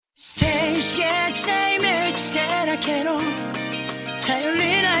けど頼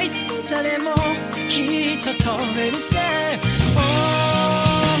りない翼でもきっと飛べるさ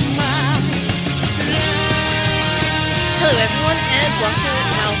Hello everyone and welcome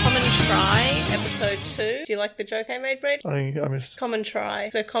to our Common Try episode 2. Do you like the joke I made, Brady? I missed. Common Try.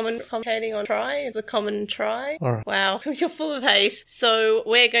 So commentating on Try is a Common Try. Alright. Wow, you're full of hate. So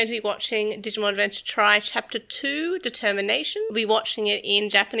we're going to be watching Digimon Adventure Try Chapter 2, Determination. We'll be watching it in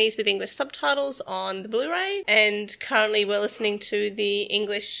Japanese with English subtitles on the Blu-ray, and currently we're listening to the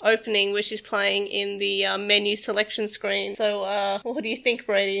English opening, which is playing in the menu selection screen. So what do you think,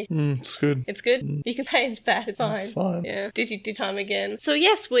 Brady? It's good. It's good? You can say it's bad, it's fine. It's fine. Yeah. Did you do time again? So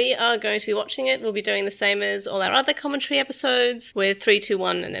yes, we are going to be watching it. We'll be doing the same as all our other commentary episodes with 3, 2,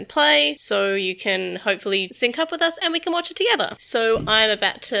 1 and then play. So you can hopefully sync up with us and we can watch it together. So I'm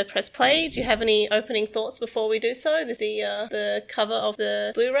about to press play. Do you have any opening thoughts before we do so? This is the cover of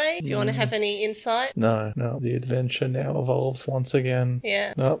the Blu-ray. Do you want to have any insight? No. The adventure now evolves once again.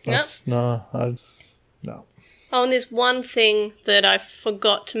 Yeah. No. No. Oh, and there's one thing that I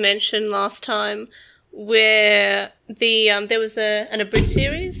forgot to mention last time, where there was an abridged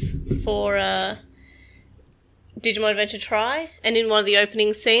series for Digimon Adventure Try, and in one of the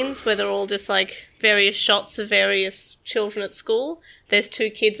opening scenes where they're all just like various shots of various children at school, there's 2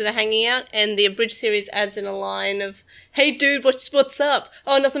 kids that are hanging out, and the abridged series adds in a line of, "Hey dude, what's up?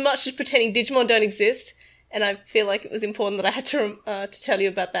 Oh, nothing much, just pretending Digimon don't exist." And I feel like it was important that I had to tell you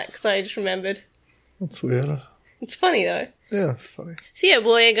about that, because I just remembered. That's weird. It's funny though. Yeah, it's funny. So yeah,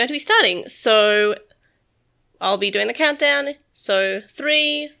 we're going to be starting. So I'll be doing the countdown. So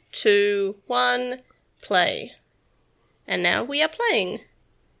 3, 2, 1, play. And now we are playing.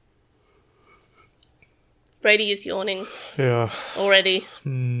 Brady is yawning Yeah. already.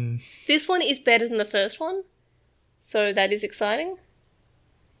 This one is better than the first one, so that is exciting.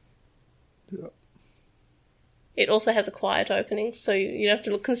 Yeah. It also has a quiet opening, so you don't have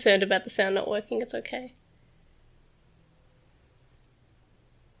to look concerned about the sound not working. It's okay.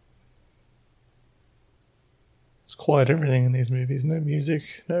 It's quiet everything in these movies. No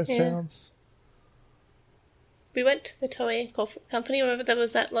music, no sounds. We went to the Toei company. Remember there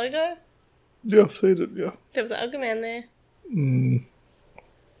was that logo? Yeah, I've seen it, yeah. There was an Ogre Man there.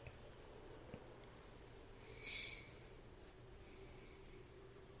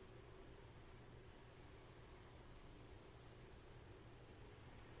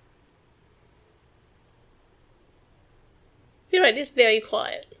 You're right, it's very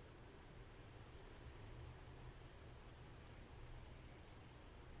quiet.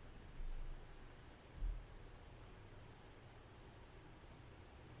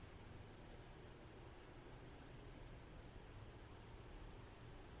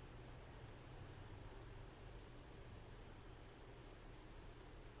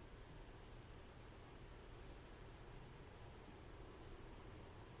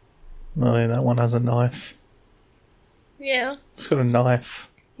 I mean, that one has a knife. Yeah. It's got a knife.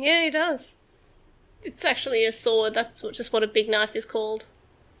 Yeah, it does. It's actually a sword. That's just what a big knife is called.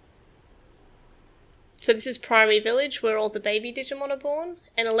 So this is Primary Village, where all the baby Digimon are born,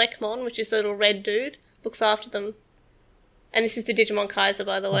 and Elecmon, which is the little red dude, looks after them. And this is the Digimon Kaiser,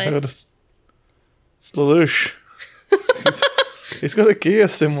 by the way. It's Lelouch. He's got a gear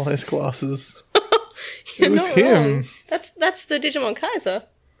symbol on his glasses. It was not him. wrong. That's the Digimon Kaiser.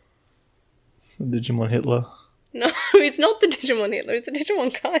 The Digimon Hitler. No, it's not the Digimon Hitler, it's the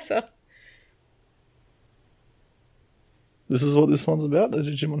Digimon Kaiser. This is what this one's about, the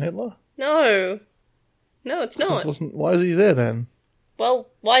Digimon Hitler? No. No, it's not. Why is he there then? Well,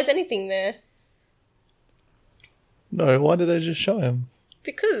 why is anything there? No, why did they just show him?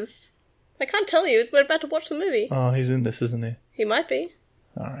 Because I can't tell you. We're about to watch the movie. Oh, he's in this, isn't he? He might be.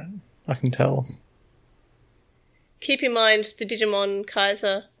 Alright, I can tell. Keep in mind, the Digimon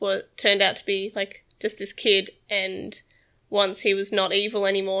Kaiser turned out to be, like, just this kid, and once he was not evil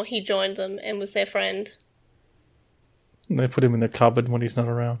anymore, he joined them and was their friend. And they put him in the cupboard when he's not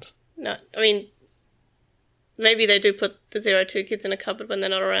around. No, I mean, maybe they do put the 02 kids in a cupboard when they're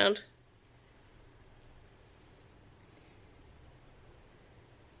not around.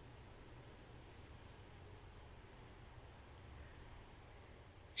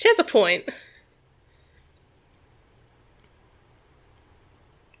 She has a point.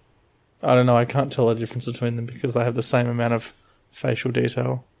 I don't know, I can't tell the difference between them because they have the same amount of facial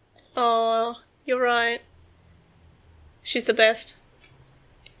detail. Oh, you're right. She's the best.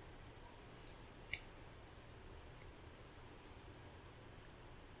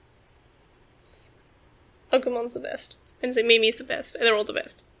 Ogumon's the best. And Mimi's the best. They're all the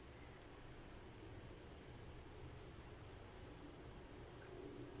best.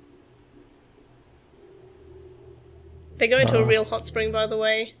 They go into a real hot spring, by the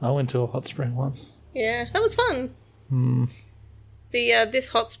way. I went to a hot spring once. Yeah, that was fun. This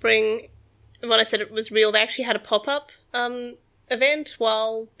hot spring, when I said it was real, they actually had a pop-up event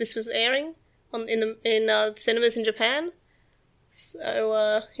while this was airing in cinemas in Japan.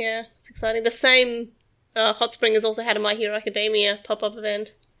 So yeah, it's exciting. The same hot spring has also had a My Hero Academia pop-up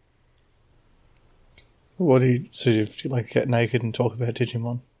event. So you like get naked and talk about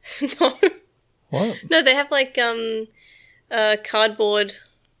Digimon? No. What? No, they have like cardboard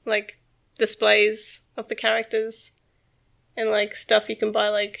like displays of the characters and like stuff you can buy,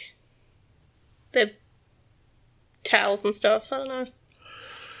 like their towels and stuff. I don't know.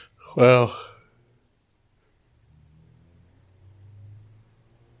 Well,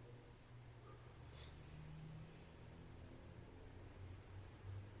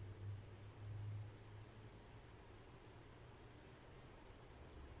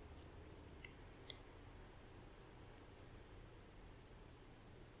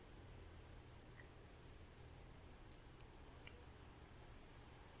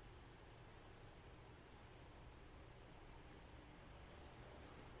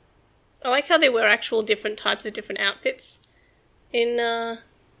 I like how they wear actual different types of different outfits in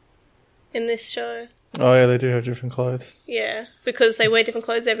this show. oh yeah, they do have different clothes. Yeah, because they wear different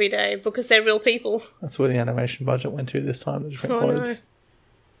clothes every day because they're real people. That's where the animation budget went to this time, the different Oh, clothes.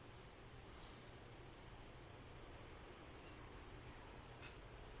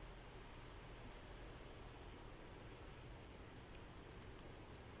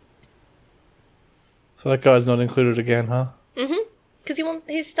 So that guy's not included again, huh? Mhm. Because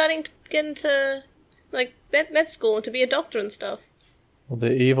he's starting to get into like med school and to be a doctor and stuff. Well,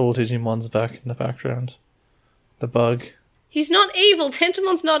 the evil Digimon's back in the background. The bug. He's not evil.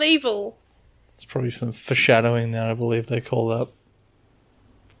 Tentamon's not evil. It's probably some foreshadowing there, I believe they call that.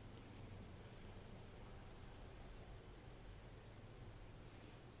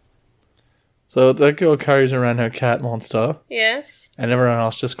 So that girl carries around her cat monster, Yes. and everyone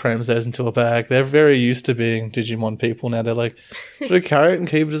else just crams theirs into a bag. They're very used to being Digimon people now. They're like, should I carry it and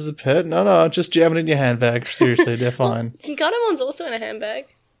keep it as a pet? No, just jam it in your handbag. Seriously, they're fine. Ganamon's also in a handbag.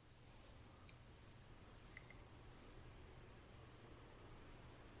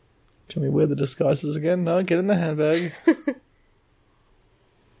 Can we wear the disguises again? No, get in the handbag.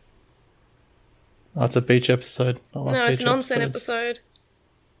 Oh, it's a beach episode. I like No, it's beach an onsen episodes. episode.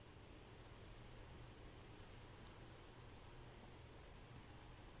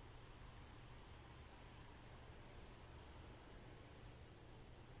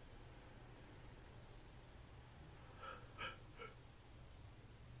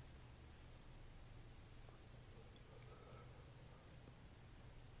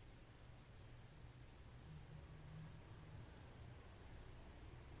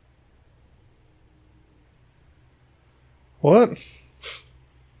 What?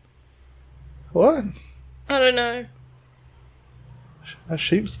 What? I don't know. A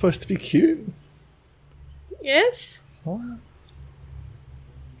sheep's supposed to be cute? Yes? What?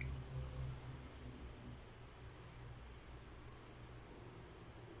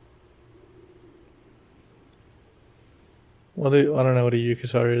 I don't know what a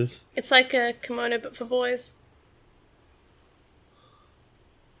yukata is. It's like a kimono but for boys.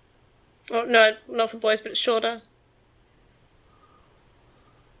 Oh, no, not for boys, but it's shorter.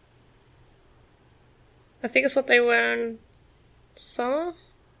 I think it's what they wear in summer.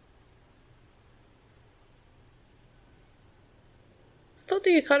 I thought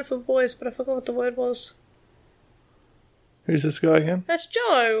they were kind of for boys, but I forgot what the word was. Who's this guy again? That's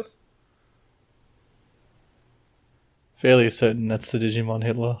Joe. Fairly certain that's the Digimon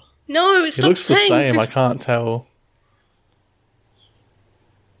Hitler. No, He stop looks the saying same, I can't tell.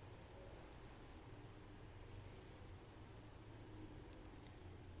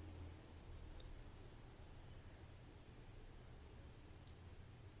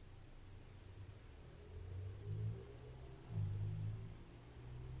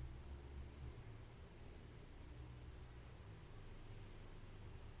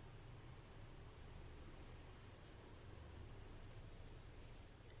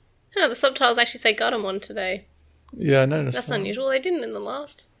 Oh, the subtitles actually say Garamon today. Yeah, I noticed That's that. unusual. They didn't in the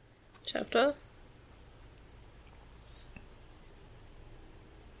last chapter.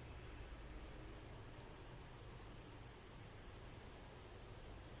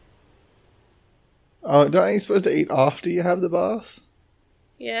 Oh, aren't you supposed to eat after you have the bath?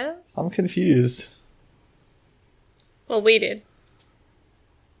 Yes. I'm confused. Well, we did.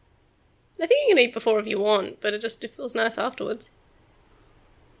 I think you can eat before if you want, but it feels nice afterwards.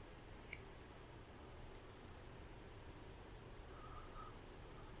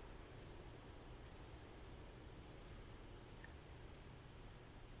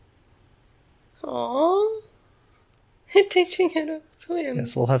 Teaching her to swim.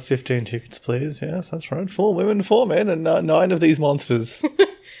 Yes, we'll have 15 tickets, please. Yes, that's right. 4 women, 4 men, and 9 of these monsters.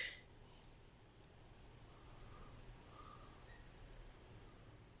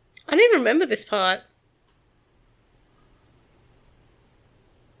 I don't even remember this part.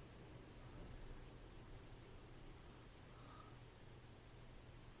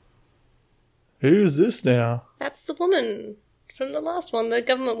 Who's this now? That's the woman from the last one, the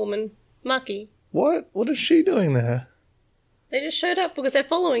government woman, Maki. What? What is she doing there? They just showed up because they're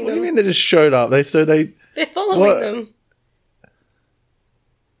following What do them. you mean they just showed up? They're following What? them.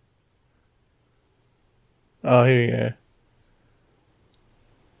 Oh, here you go.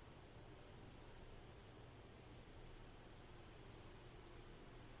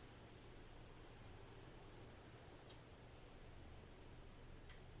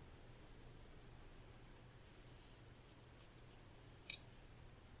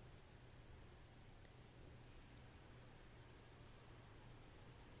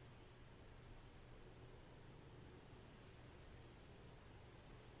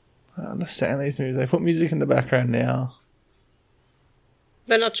 I don't understand these movies. They put music in the background now.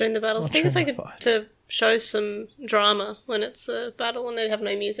 But not during the battles. Not I think it's during like the fights. to show some drama when it's a battle and they have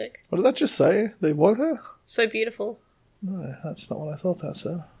no music. What did that just say? They want her? So beautiful. No, that's not what I thought that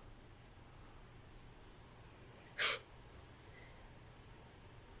said.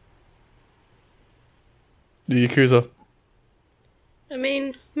 The Yakuza. I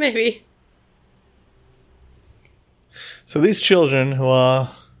mean, maybe. So these children who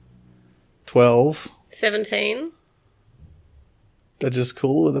are 12, 17. they're just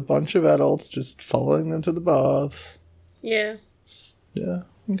cool with a bunch of adults just following them to the baths. Yeah. Yeah,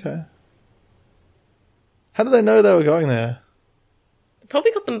 okay. How did they know they were going there?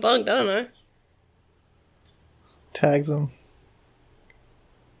 Probably got them bugged, I don't know. Tag them.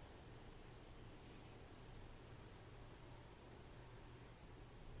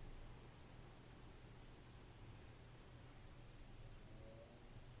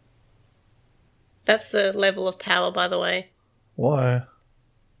 That's the level of power, by the way. Why?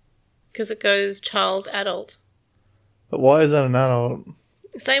 Because it goes child, adult. But why is that an adult?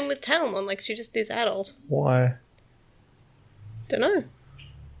 Same with Talmon, like she just is adult. Why? Don't know.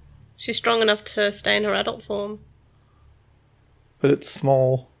 She's strong enough to stay in her adult form. But it's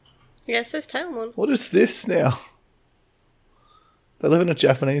small. Yeah, so's Talmon. What is this now? They live in a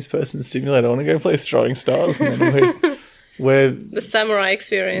Japanese person's simulator. I want to go play Throwing Stars and then we're The samurai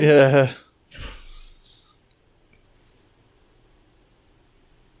experience. yeah.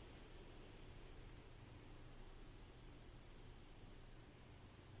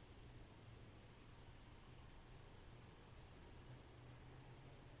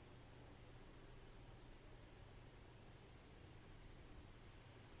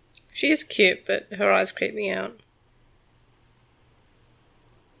 She is cute, but her eyes creep me out.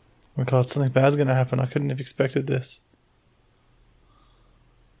 Oh my god, something bad's gonna happen. I couldn't have expected this.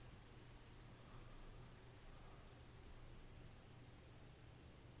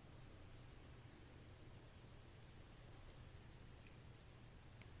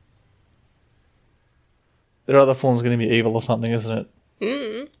 Their other form's gonna be evil or something, isn't it?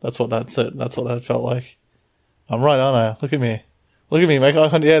 Mm. That's what that said. That's what that felt like. I'm right, aren't I? Look at me. Look at me. Make eye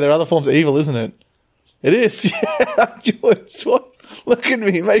contact. Yeah, their other form's evil, isn't it? It is. Yeah, Joyce. What? Look at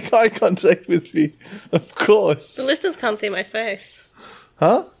me. Make eye contact with me. Of course. The listeners can't see my face.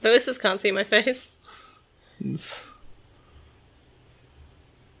 Huh? The listeners can't see my face.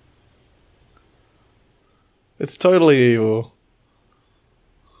 It's totally evil.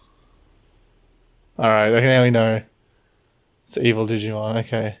 Alright, okay, now we know. It's evil Digimon,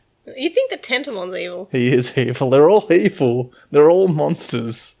 okay. You think that Tentamon's evil? He is evil. They're all evil. They're all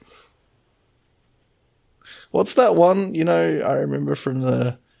monsters. What's that one, I remember from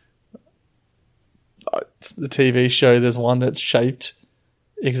the TV show, there's one that's shaped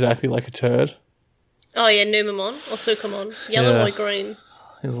exactly like a turd. Oh yeah, Numamon or Sukamon. Yellow Yeah. or green?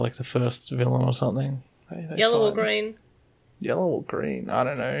 He's like the first villain or something. They Yellow or fight. green? Yellow or green? I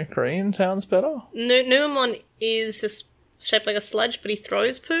don't know. Green sounds better. Numamon is just shaped like a sludge, but he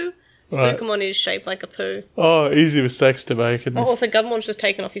throws poo. Right. Sukamon is shaped like a poo. Oh, easy mistakes to make in Oh, this also, Gabmon's just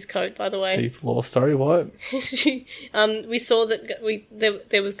taken off his coat, by the way. deep lore story. What? We saw that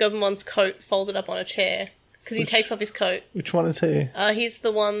there was Gabmon's coat folded up on a chair because he Which- takes off his coat. Which one is he? He's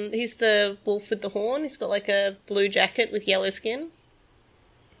the wolf with the horn. He's got like a blue jacket with yellow skin.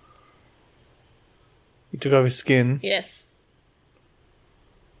 He took off his skin. Yes.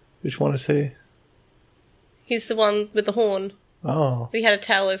 Which one is he? He's the one with the horn. Oh. He had a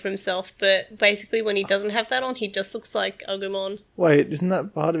towel over himself, but basically when he doesn't have that on, he just looks like Agumon. Wait, isn't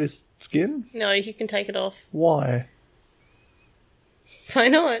that part of his skin? No, he can take it off. Why? Why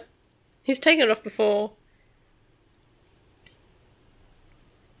not? He's taken it off before.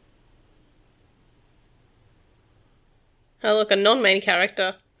 Oh look, a non-main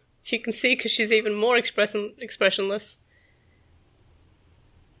character. You can see because she's even more expressionless.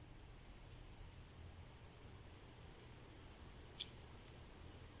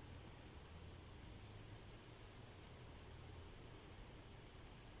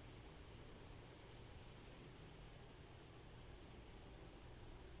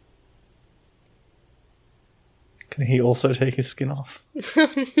 Can he also take his skin off?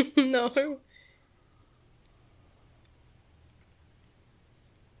 No.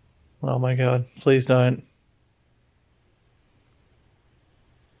 Oh my god, please don't.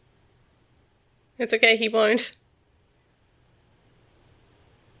 It's okay, he won't.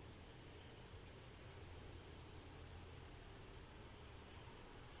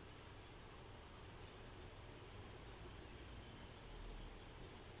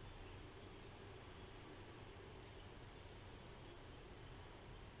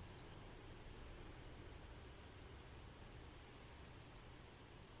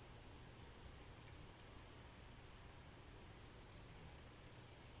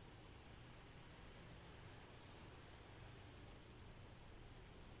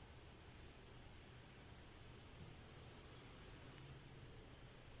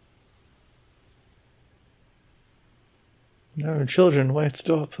 No, children, wait,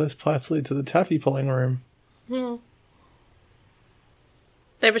 stop. Those pipes lead to the taffy pulling room. Hmm.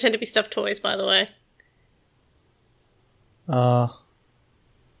 They pretend to be stuffed toys, by the way. Not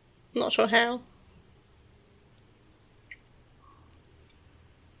sure how.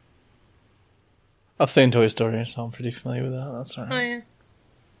 I've seen Toy Story, so I'm pretty familiar with that. That's alright. Oh, yeah.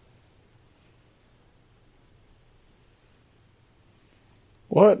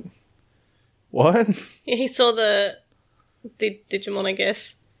 What? What? Yeah, he saw the Digimon, I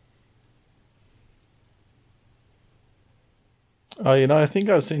guess. Oh, you know, I think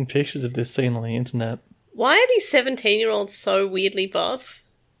I've seen pictures of this scene on the internet. Why are these 17-year-olds so weirdly buff?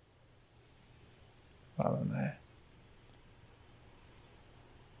 I don't know.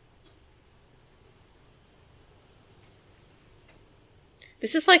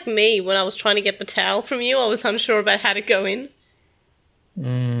 This is like me when I was trying to get the towel from you. I was unsure about how to go in.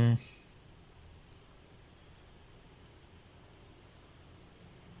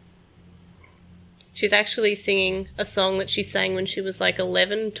 She's actually singing a song that she sang when she was like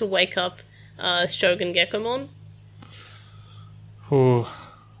 11 to wake up Shogun Gekomon. Ooh.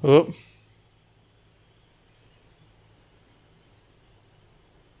 Oop.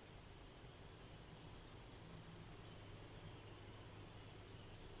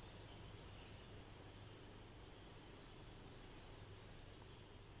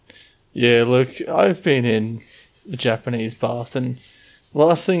 Yeah, look, I've been in a Japanese bath, and the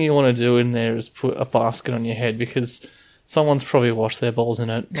last thing you want to do in there is put a basket on your head because someone's probably washed their balls in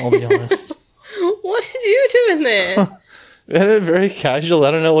it, I'll be honest. What did you do in there? Men are very casual.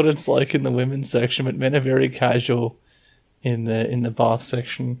 I don't know what it's like in the women's section, but men are very casual in the bath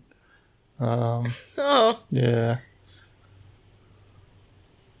section. Oh. Yeah.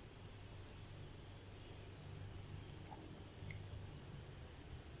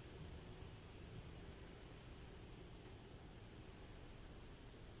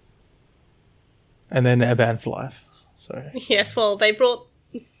 And then they're banned for life. So Yes, well, they brought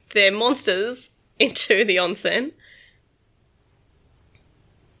their monsters into the onsen.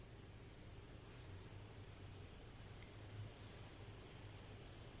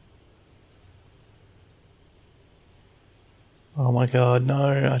 oh my god,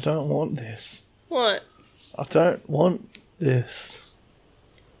 no, I don't want this. What? I don't want this.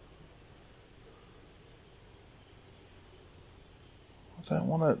 I don't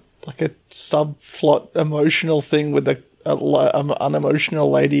want it like a subplot emotional thing with an unemotional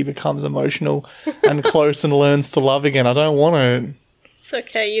lady becomes emotional and close and learns to love again. I don't want it. It's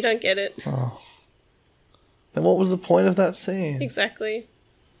okay, you don't get it. Then what was the point of that scene? Exactly.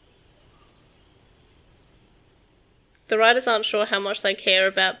 The writers aren't sure how much they care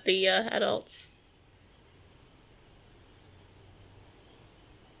about the adults.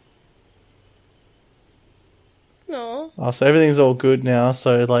 No. Oh, so everything's all good now.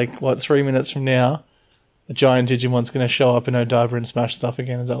 So, like, what, 3 minutes from now, the giant Digimon's going to show up in Odaiba and smash stuff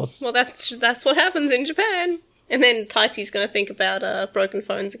again? Is that what's... Well, that's what happens in Japan. And then Taichi's going to think about broken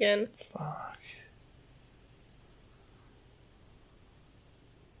phones again. Fuck.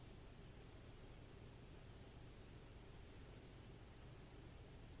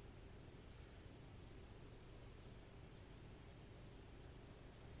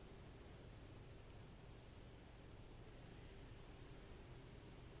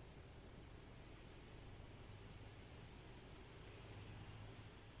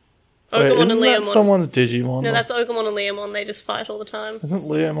 Ogamon isn't and that Leomon. someone's Digimon? No, that's Ogamon and Leomon. They just fight all the time. Isn't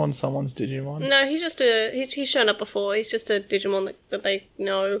Leomon someone's Digimon? No, he's just he's shown up before. He's just a Digimon that they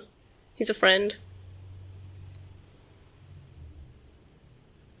know. He's a friend.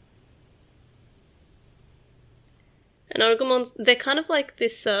 And Ogamon's, they're kind of like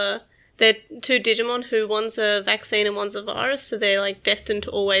this, they're two Digimon who one's a vaccine and one's a virus, so they're like destined to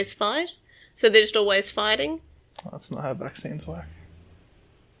always fight. So they're just always fighting. Oh, that's not how vaccines work.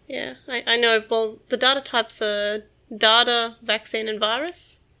 Yeah, I know. Well, the data types are data, vaccine, and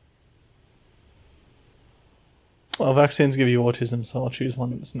virus. Well, vaccines give you autism, so I'll choose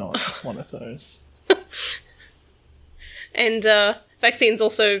one that's not one of those. And vaccines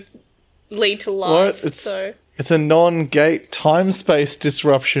also lead to life. What? So. It's a non-gate time-space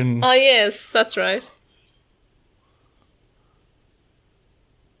disruption. Oh, yes, that's right.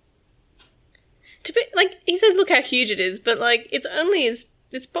 To be, like, he says, look how huge it is, but, like,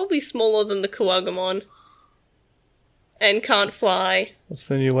 it's probably smaller than the Kuwagamon. And can't fly. What's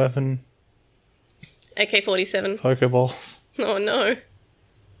the new weapon? AK-47. Pokeballs. Oh, no.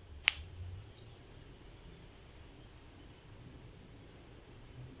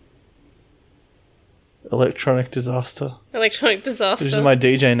 Electronic disaster. Electronic disaster. Which is my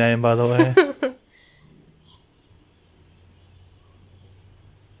DJ name, by the way.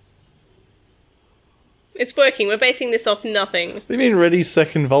 It's working. We're basing this off nothing. What do you mean ready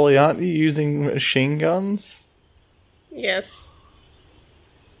second volley? Aren't you using machine guns? Yes.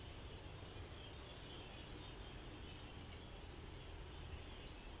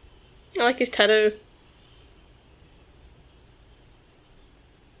 I like his tattoo.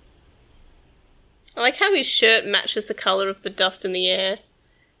 I like how his shirt matches the colour of the dust in the air.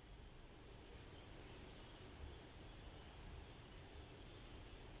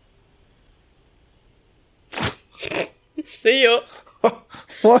 See ya.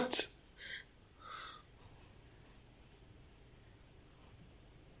 What?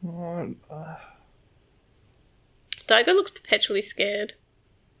 What? Daigo looks perpetually scared.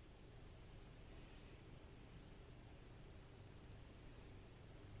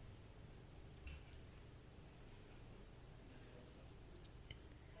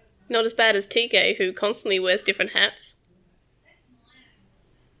 Not as bad as Tige, who constantly wears different hats.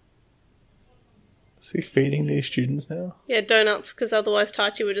 Is he feeding these students now? Yeah, donuts, because otherwise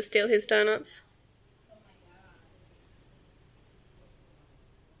Taichi would just steal his donuts.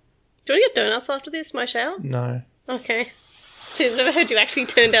 Do you want to get donuts after this, my shower? No. Okay. I've never heard you actually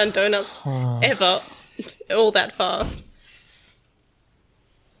turn down donuts ever. All that fast.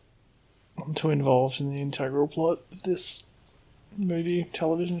 I'm too involved in the integral plot of this movie,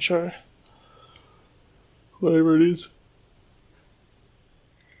 television show. Whatever it is.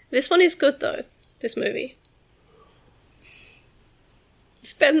 This one is good, though. This movie.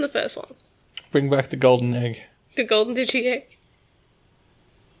 It's better than the first one. Bring back the golden egg. The Golden Digi Egg.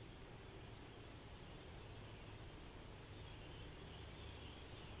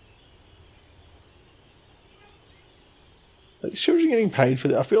 Like, children getting paid for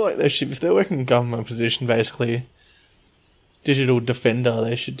that. I feel like they should, if they're working in a government position, basically, digital defender,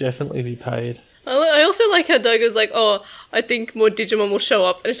 they should definitely be paid. I also like how Daigo's like, oh, I think more Digimon will show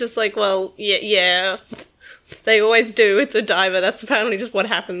up. And it's just like, well, yeah. They always do. It's a diver. That's apparently just what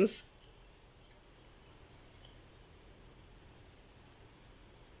happens.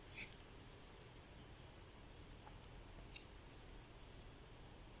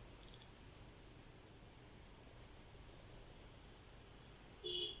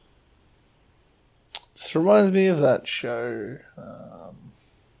 This reminds me of that show.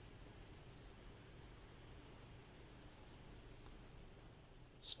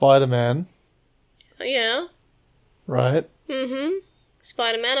 Spider-Man, Oh, yeah. right? Mm-hmm.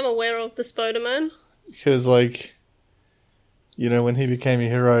 Spider-Man, I'm aware of the Spider-Man. Because, like, you know, when he became a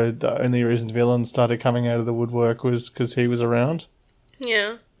hero, the only reason villains started coming out of the woodwork was because he was around.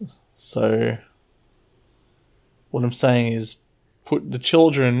 Yeah. So, what I'm saying is, put the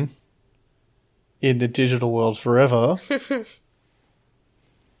children in the digital world forever.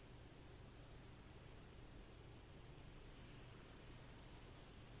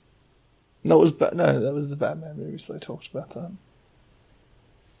 No, it was no, that was the Batman movies. They talked about that.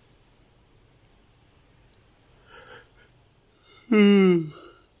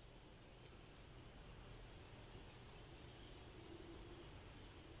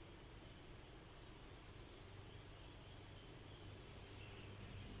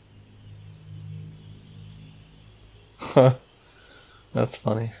 That's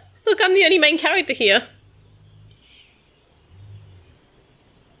funny. Look, I'm the only main character here.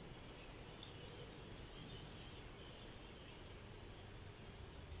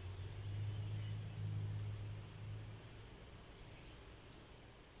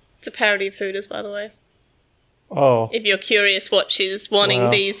 It's a parody of Hooters, by the way. Oh. If you're curious what she's wanting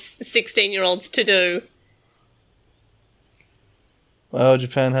these 16-year-olds to do. Well,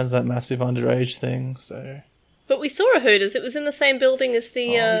 Japan has that massive underage thing, so... But we saw a Hooters. It was in the same building as the...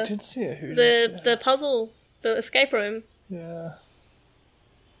 we did see a Hooters. The puzzle, the escape room. Yeah.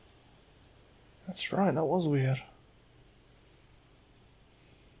 That's right, that was weird.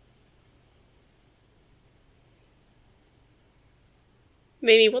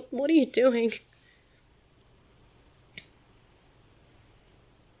 Mimi, what are you doing?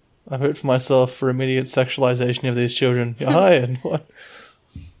 I vote for myself for immediate sexualization of these children. You're hired. What?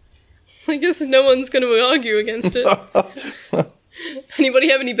 I guess no one's going to argue against it. Anybody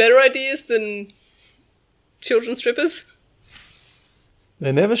have any better ideas than children strippers?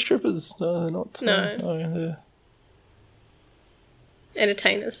 They're never strippers. No, they're not. No. They're...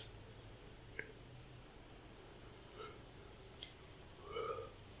 Entertainers.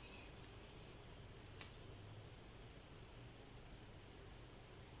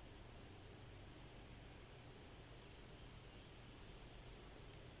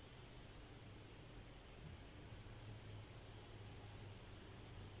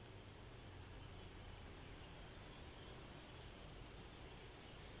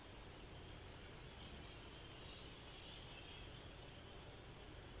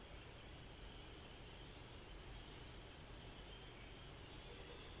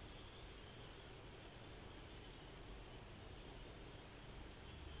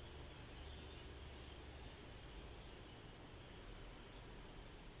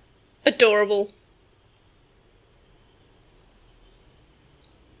 Adorable.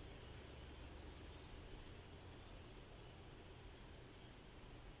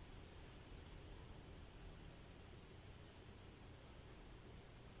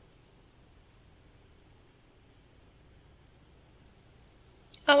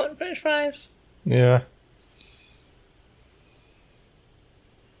 I want french fries. Yeah.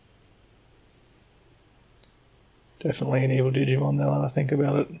 Definitely an evil Digimon now that I think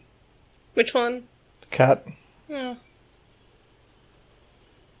about it. Which one? The cat. Oh.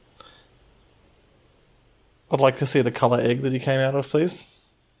 I'd like to see the colour egg that he came out of, please.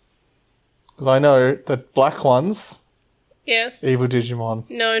 Because I know that black ones, Yes. evil Digimon.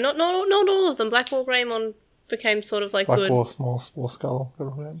 No, not all of them. Black Wall Greymon became sort of like Black good. War, small skull. Skull.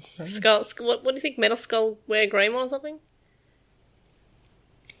 What do you think? Metal Skull wear Greymon or something?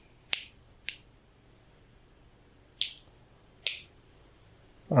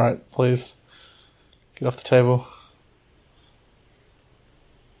 Alright, please. Get off the table.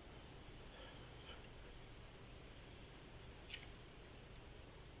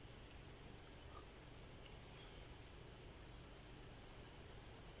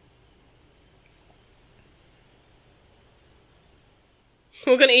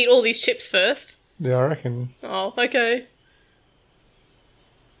 We're gonna eat all these chips first. Yeah, I reckon. Oh, okay.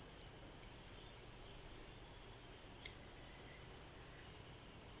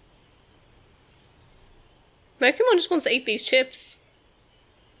 Pokemon just wants to eat these chips.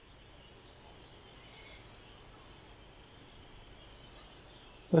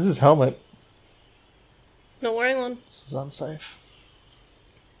 Where's his helmet? Not wearing one. This is unsafe.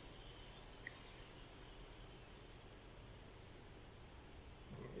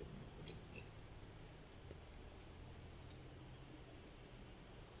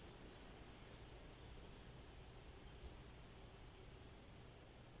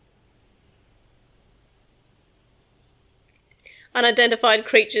 Unidentified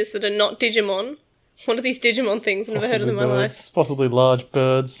creatures that are not Digimon. What are these Digimon things? I've never heard of them in my life. Possibly large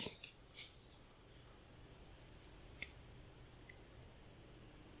birds.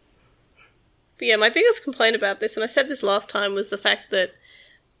 But yeah, my biggest complaint about this, and I said this last time, was the fact that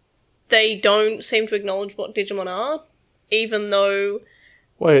they don't seem to acknowledge what Digimon are, even though...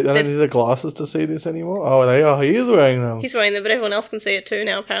 Wait, they don't need the glasses to see this anymore? Oh, they are. He is wearing them. He's wearing them, but everyone else can see it too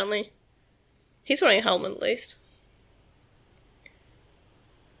now, apparently. He's wearing a helmet, at least.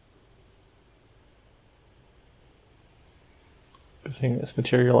 Good thing it's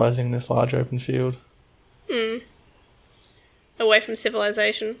materialising in this large open field. Away from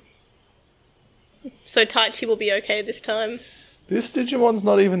civilization. So Taichi will be okay this time. This Digimon's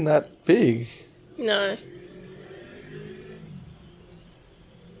not even that big. No.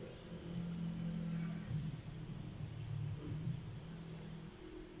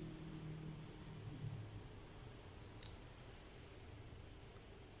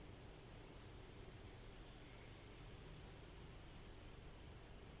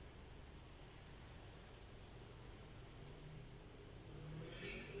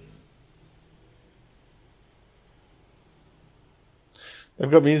 They've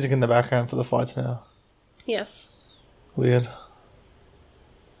got music in the background for the fights now. Yes. Weird.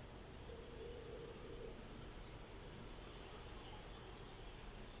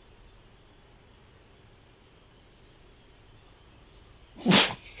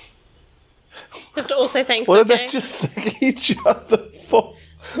 We have to all say thanks, What did okay? they just thank each other for?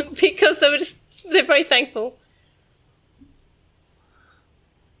 Because they're very thankful.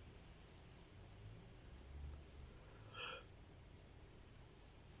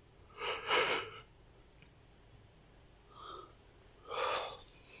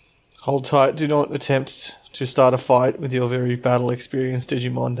 Hold tight. Do not attempt to start a fight with your very battle-experienced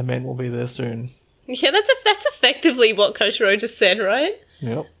Digimon. The men will be there soon. Yeah, that's effectively what Koshiro just said, right?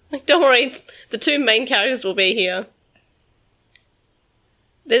 Yep. Like, don't worry, the two main characters will be here.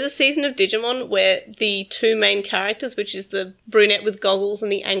 There's a season of Digimon where the two main characters, which is the brunette with goggles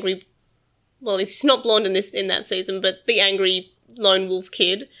and the angry... Well, he's not blonde in that season, but the angry lone wolf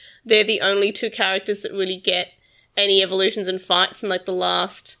kid, they're the only two characters that really get any evolutions and fights in, like, the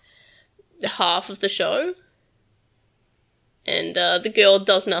last half of the show. And the girl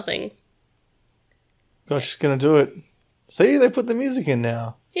does nothing. Gosh, she's gonna do it. See, they put the music in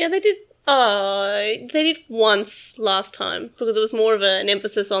now. Yeah, they did. They did once last time because it was more of an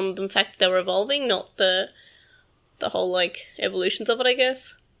emphasis on the fact that they were evolving, not the whole like evolutions of it, I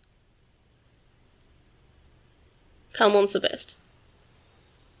guess. Palmon's the best.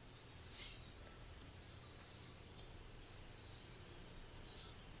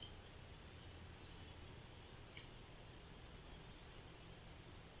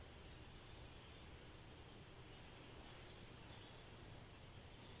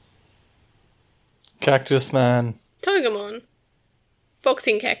 Cactus Man. Togemon.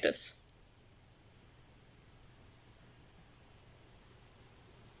 Boxing cactus.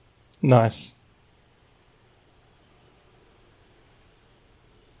 Nice.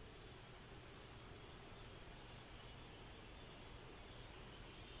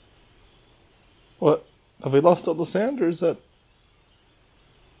 What? Have we lost all the sound, or is that...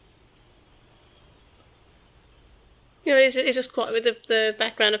 You know, it's just quite with the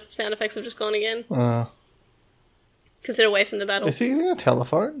background of sound effects have just gone again because they're away from the battle. Is he using a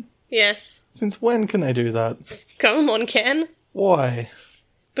telephone? Yes, Since when can they do that? Gomamon can Why?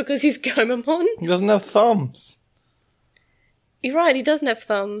 because he's Gomamon. He doesn't have thumbs. You're right, he doesn't have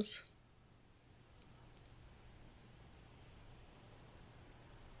thumbs.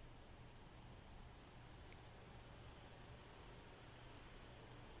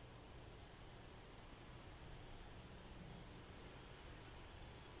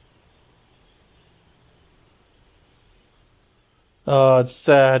 Oh, it's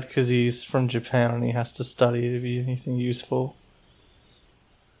sad because he's from Japan and he has to study to be anything useful.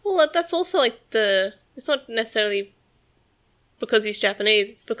 Well, that's also like it's not necessarily because he's Japanese,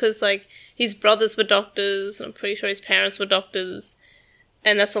 it's because like his brothers were doctors, and I'm pretty sure his parents were doctors,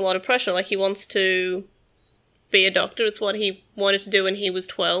 and that's a lot of pressure. Like he wants to be a doctor, it's what he wanted to do when he was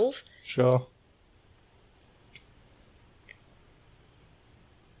 12. Sure.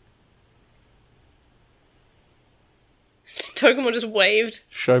 Togemon just waved.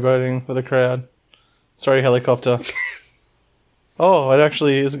 Showboating with a crowd. Sorry, helicopter. Oh, it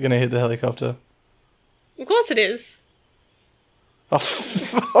actually is going to hit the helicopter. Of course it is. Oh,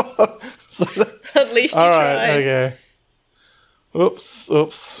 so At least you alright, tried. okay. Oops.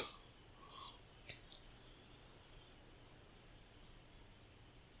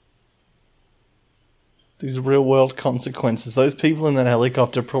 These real world consequences. Those people in that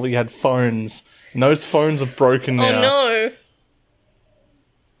helicopter probably had phones. And those phones are broken now. Oh no.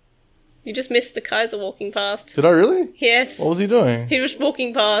 You just missed the Kaiser walking past. Did I really? Yes. What was he doing? He was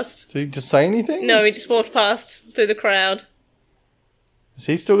walking past. Did he just say anything? No, he just walked past through the crowd. Is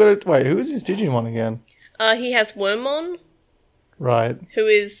he still got it? Wait, who is his Digimon again? He has Wormmon, Right. who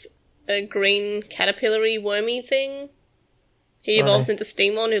is a green caterpillar-y wormy thing. He evolves Right. into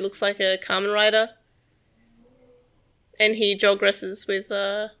Steamon, who looks like a Kamen Rider. And he jogresses with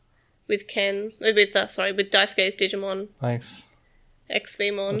Daisuke's Digimon, Thanks.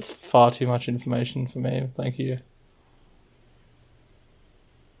 XVmon. That's far too much information for me. Thank you.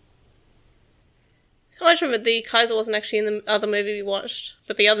 I just remember the Kaiser wasn't actually in the other movie we watched,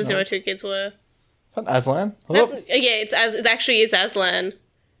 but the other Zero Two kids were. Is that Aslan? Yeah, Oh, it actually is Aslan.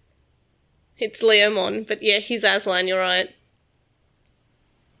 It's Leomon, but yeah, he's Aslan, you're right.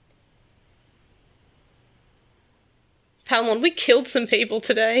 Palmon, we killed some people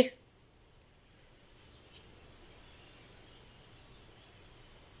today.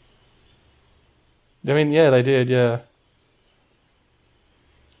 I mean, yeah, they did, yeah.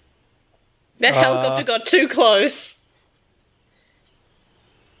 That helicopter got too close.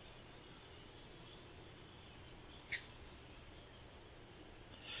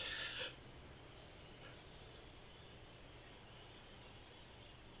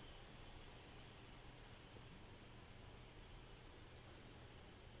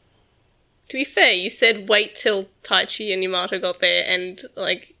 To be fair, you said wait till Taichi and Yamato got there, and,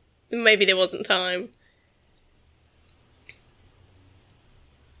 like, maybe there wasn't time.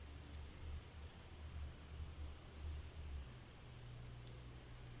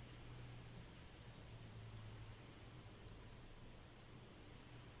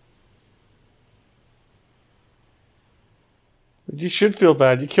 You should feel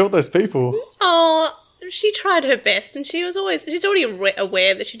bad. You killed those people. Oh, she tried her best, and she's already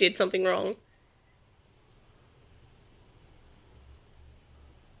aware that she did something wrong.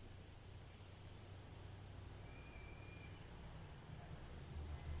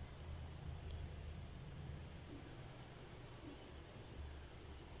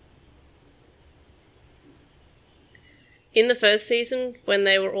 In the first season, when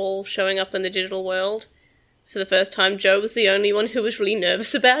they were all showing up in the digital world, for the first time, Joe was the only one who was really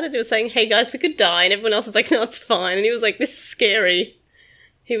nervous about it. He was saying, hey guys, we could die, and everyone else was like, no, it's fine. And he was like, this is scary.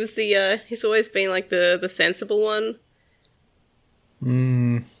 He was he's always been like the sensible one.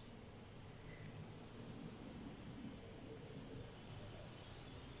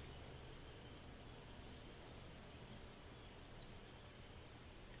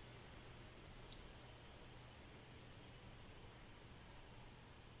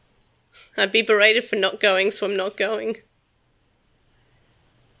 I'd be berated for not going, so I'm not going.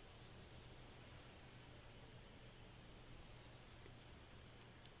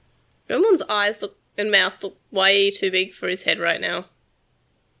 Goemon's eyes and mouth look way too big for his head right now.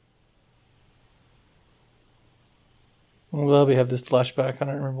 Well, we have this flashback. I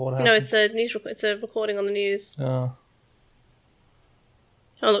don't remember what happened. No, it's a recording on the news. Oh.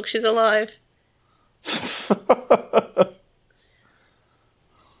 Oh, look, she's alive.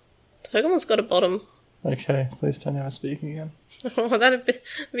 Pokemon's got a bottom. Okay, please don't ever speak again. Oh, that'd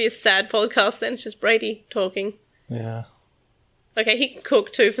be a sad podcast then, just Brady talking. Yeah. Okay, he can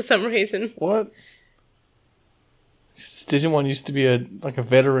cook too for some reason. What? Digimon used to be a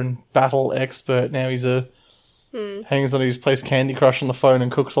veteran battle expert. Now he's hangs on his plays Candy Crush on the phone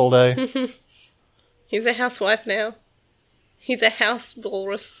and cooks all day. He's a housewife now. He's a house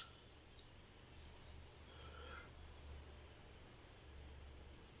walrus.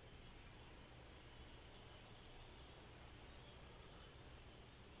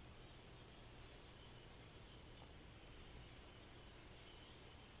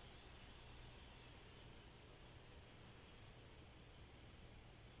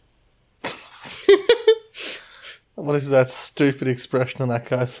 What is that stupid expression on that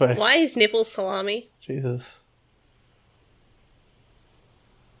guy's face? Why is nipples salami? Jesus.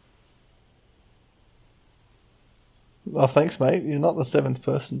 Oh, thanks, mate. You're not the seventh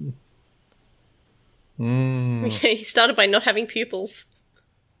person. He started by not having pupils.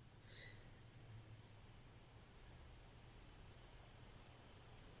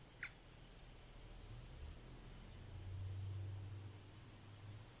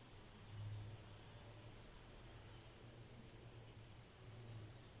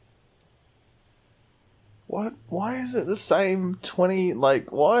 What? Why is it the same 20,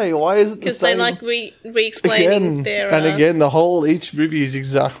 why? Why is it the same? Because they re-explaining their... And again, each movie is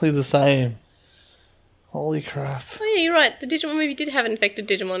exactly the same. Holy crap. Oh yeah, you're right. The Digimon movie did have an infected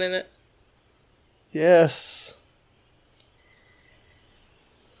Digimon in it. Yes.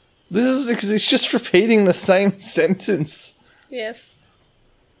 This is because it's just repeating the same sentence. Yes.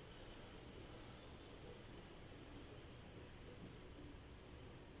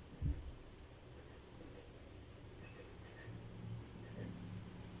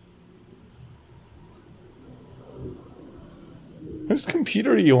 Whose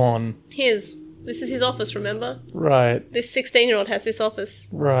computer are you on? His. This is his office, remember? Right. This 16-year-old has this office.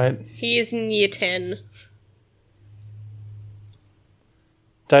 Right. He is in year 10.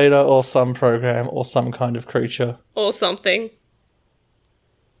 Data or some program or some kind of creature. Or something.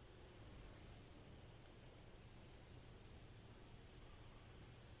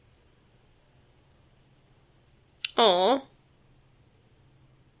 Aww.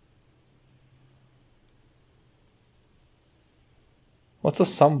 What's a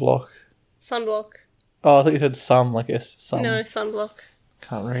sunblock? Sunblock. Oh, I thought you said some, like yes, some. No, sunblock.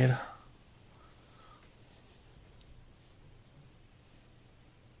 Can't read.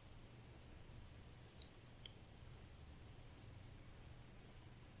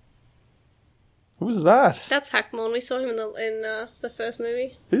 Who was that? That's Hackmon. We saw him in the first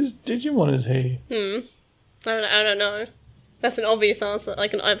movie. Whose Digimon is he? I don't know. That's an obvious answer.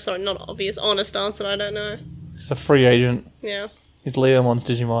 I'm sorry, not obvious, honest answer. I don't know. He's a free agent. Yeah. He's Leomon's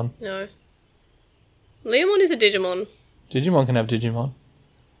Digimon. No. Leomon is a Digimon. Digimon can have Digimon.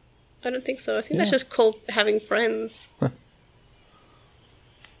 I don't think so. I think that's just called having friends.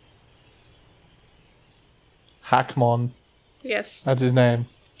 Hackmon. Yes. That's his name.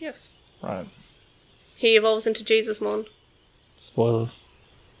 Yes. Right. He evolves into Jesusmon. Spoilers.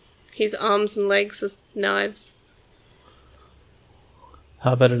 His arms and legs are knives.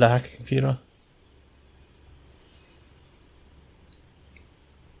 How better to hack a computer?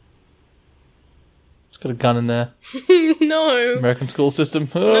 It's got a gun in there. No. American school system.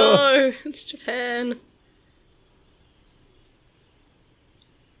 No. It's Japan.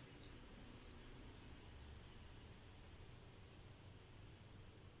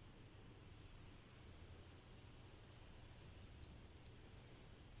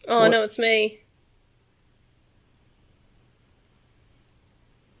 Oh, What? no, it's me.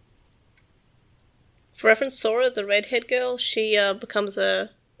 For reference, Sora, the redhead girl, she becomes a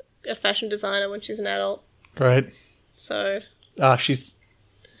fashion designer when she's an adult. Great. So, She's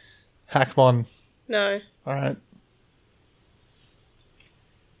Hackmon. no. Alright.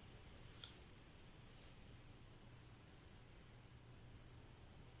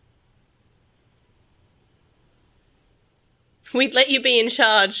 We'd let you be in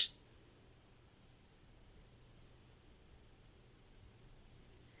charge.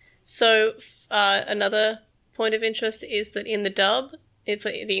 So, another point of interest is that in the dub, for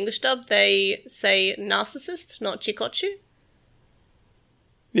the English dub, they say narcissist, not Chikotchu.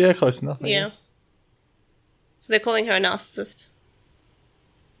 Yeah, close enough, I Yeah. guess. So they're calling her a narcissist.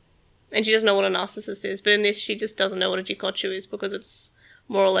 And she doesn't know what a narcissist is, but in this she just doesn't know what a Jikotchu is because it's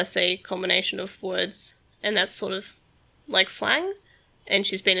more or less a combination of words, and that's sort of like slang, and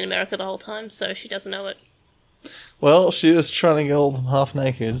she's been in America the whole time, so she doesn't know it. Well, she was trying to get all of them half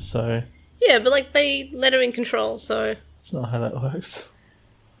naked, so Yeah, but like they let her in control, so... that's not how that works.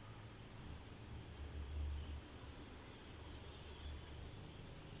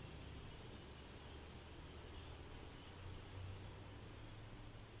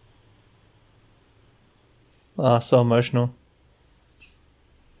 So emotional.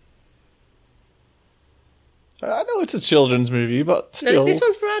 I know it's a children's movie, but No, still. this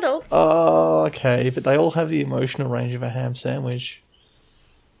one's for adults. Oh, okay, but they all have the emotional range of a ham sandwich.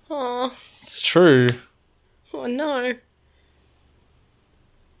 Oh, It's true. oh no.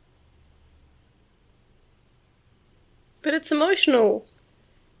 But it's emotional.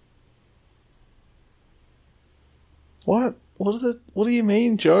 What? What do you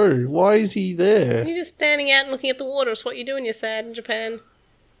mean, Joe? Why is he there? You're just standing out and looking at the water. It's what you do when you're sad in Japan.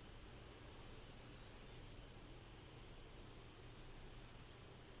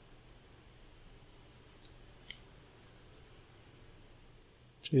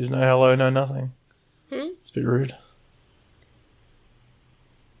 Jeez, no hello, no nothing. Hmm? It's a bit rude.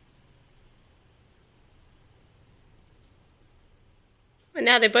 And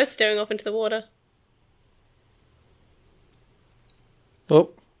now they're both staring off into the water.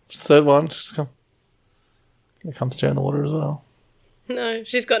 Oh, it's the third one. Just come. Gonna come stare in the water as well. No,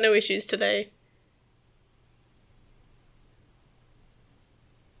 she's got no issues today.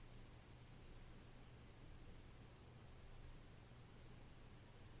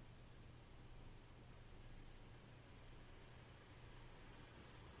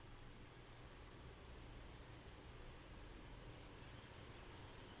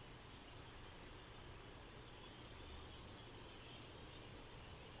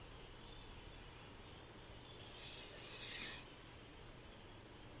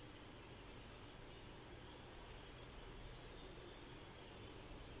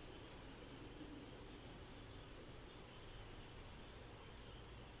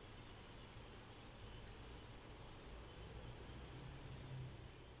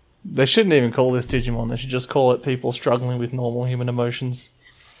 They shouldn't even call this Digimon. They should just call it people struggling with normal human emotions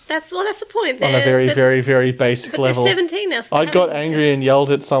That's the point. on a very basic But level. they're 17 now. So I they got haven't- angry and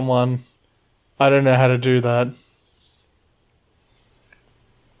yelled at someone. I don't know how to do that.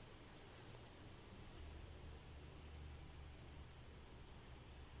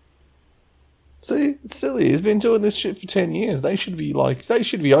 See, it's silly. He's been doing this shit for 10 years. They should be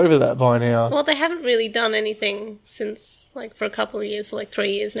over that by now. Well, they haven't really done anything since, for a couple of years, for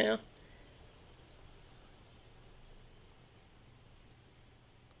 3 years now.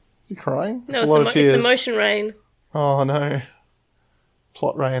 Is he crying? No, That's a lot of tears. it's emotion rain. Oh no.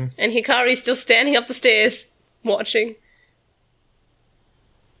 Plot rain. And Hikari's still standing up the stairs, watching.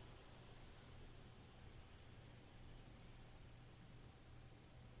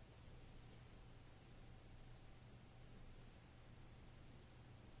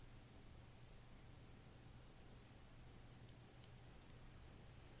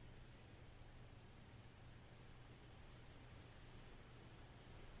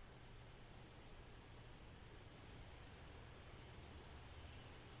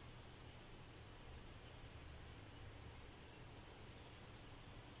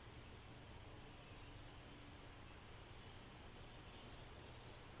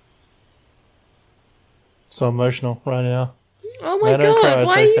 So emotional right now. Oh my No, don't god, cry, it's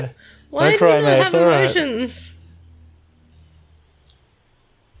why okay. why Don't cry, do you mate, not it's have alright. emotions?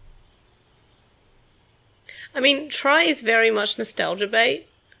 I mean, Try is very much nostalgia bait.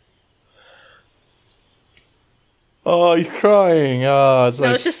 Oh, you're crying. Oh, it's No,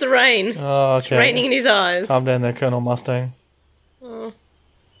 like... it's just the rain. Oh, It's okay. raining in his eyes. Calm down there, Colonel Mustang. Oh.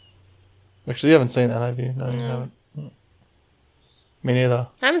 Actually, you haven't seen that, have you? No, you haven't. Me neither.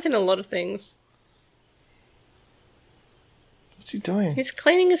 I haven't seen a lot of things. What's he doing? He's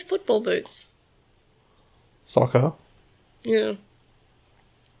cleaning his football boots. Soccer. Yeah.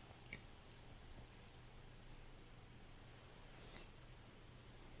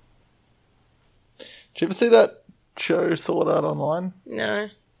 Did you ever see that show Sword Art Online? No.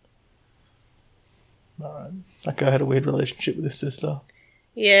 Alright. That guy had a weird relationship with his sister.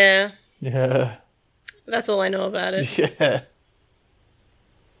 Yeah. Yeah. That's all I know about it. Yeah.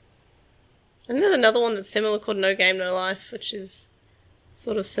 And there's another one that's similar called No Game, No Life, which is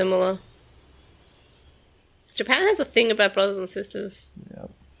sort of similar. Japan has a thing about brothers and sisters. Yep.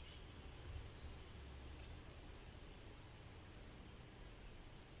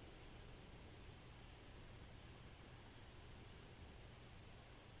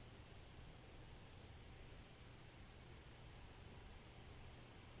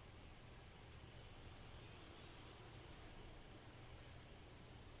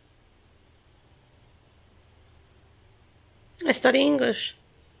 I study English.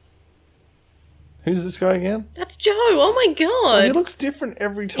 Who's this guy again? That's Joe. Oh my god. He looks different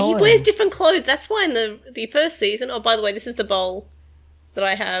every time. He wears different clothes. That's why in the first season. Oh, by the way, this is the bowl that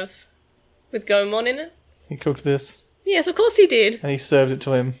I have with Gomon in it. He cooked this Yes, of course he did. and he served it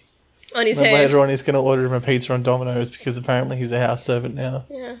to him. On his And then head. later on, he's going to order him a pizza on Domino's because apparently he's a house servant now.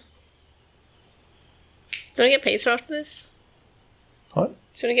 Yeah. Do you want to get pizza after this? What?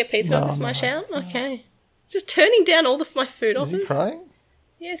 Do you want to get pizza No, after this, no, my shout? Okay. Just turning down all of my food Is he offers. crying?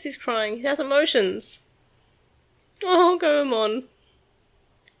 Yes, he's crying. He has emotions. Oh, Gomon.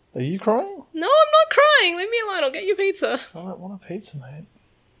 Are you crying? No, I'm not crying. Leave me alone. I'll get you pizza. I don't want a pizza, mate.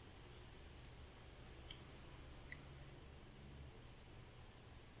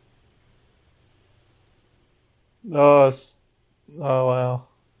 Oh, wow.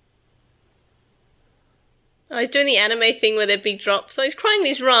 Oh, he's doing the anime thing where they're big drops. So he's crying in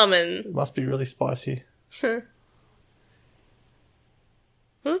his ramen. It must be really spicy. What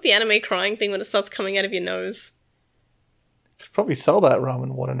about the anime crying thing when it starts coming out of your nose? Could probably sell that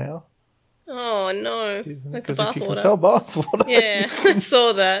ramen water now. Oh, no. Like the Because if you can bathwater. sell bath water... Yeah, I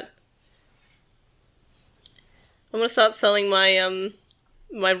saw that. I'm gonna start selling my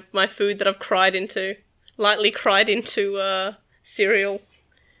my food that I've cried into, lightly cried into cereal.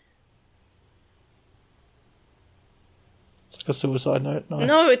 It's like a suicide note. Nice.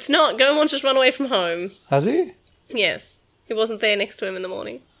 No, it's not. Gomon just run away from home. Has he? Yes, he wasn't there next to him in the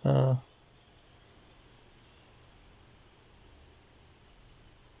morning. Uh,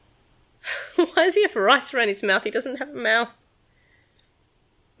 Why does he have rice around his mouth? He doesn't have a mouth,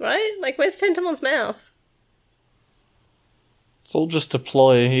 right? Like, where's Tentamon's mouth? it's all just a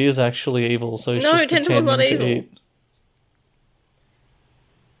ploy. He is actually evil, so he's No, just Tentamon's not pretending to evil. eat.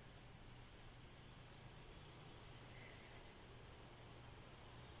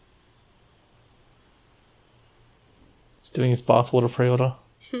 He's doing his bathwater pre-order.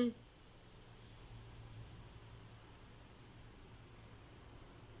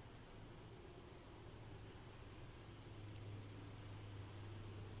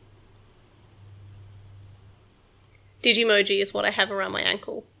 Digimoji is what I have around my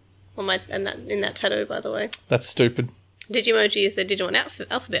ankle, on my in that tattoo, by the way. That's stupid. Digimoji is the Digimon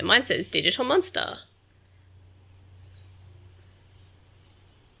alphabet. Mine says Digital Monster.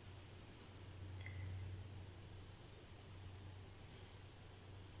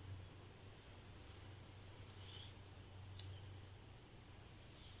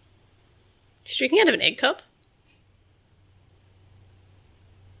 She's drinking out of an egg cup.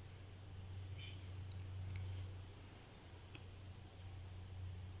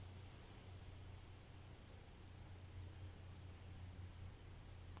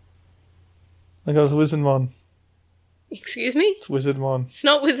 I got a Wizardmon. Excuse me? It's Wizardmon. It's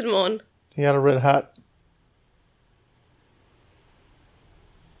not Wizardmon. He had a red hat.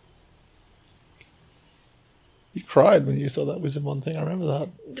 You cried when you saw that Wizardmon thing. I remember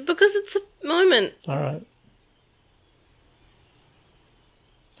that. Because it's a moment. All right.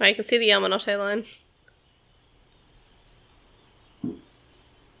 Right, you can see the Yamanote line.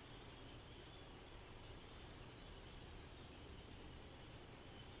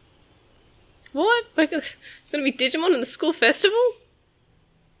 What? Like, it's going to be Digimon in the school festival?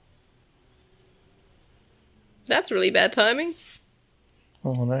 That's really bad timing.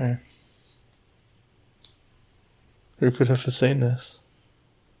 Oh no. Who could have foreseen this?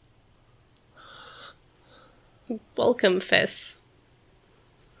 Welcome, Fess.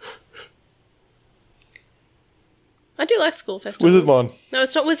 I do like school festivals. Wizardmon. No,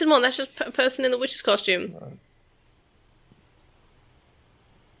 it's not Wizardmon. That's just a person in the witch's costume. Right.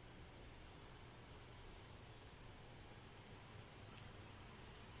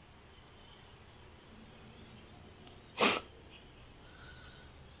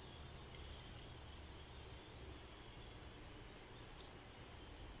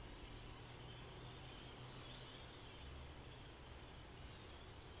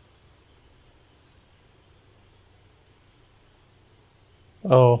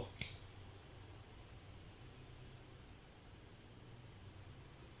 Oh.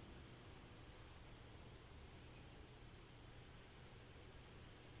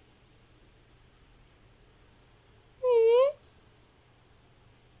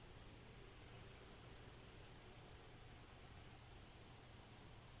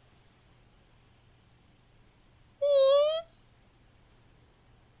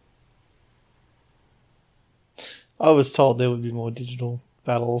 I was told there would be more digital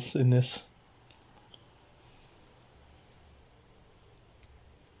battles in this.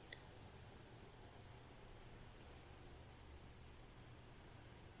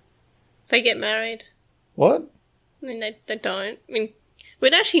 They get married. What? I mean, they don't. I mean, we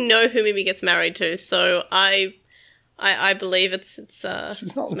don't actually know who Mimi gets married to, so I believe it's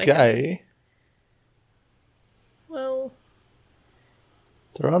She's not Mako. gay. Well,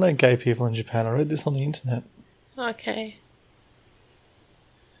 There are no gay people in Japan. I read this on the internet. okay.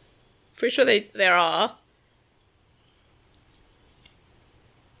 Pretty sure there are.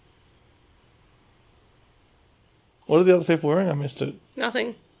 What are the other people wearing? I missed it.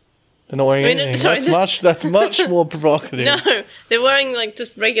 Nothing. They're not wearing I mean, anything. sorry, That's much more provocative. No, they're wearing like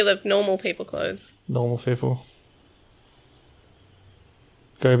just regular normal people clothes. Normal people.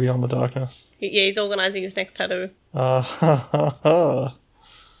 Go beyond the darkness. Yeah, he's organising his next tattoo. Ha ha ha.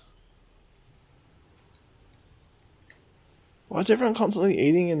 Why is everyone constantly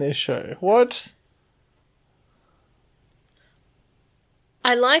eating in this show? What?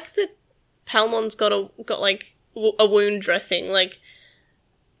 I like that Palmon's got like a wound dressing. Like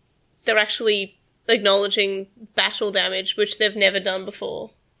they're actually acknowledging battle damage, which they've never done before.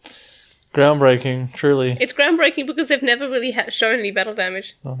 Groundbreaking, truly. It's groundbreaking because they've never really shown any battle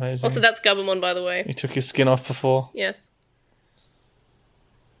damage. Amazing. Also, that's Gabumon, by the way. You took your skin off before. Yes.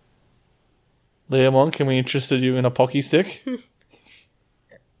 Leomon, can we interest you in a Pocky Stick?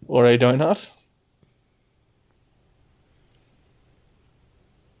 Or a donut?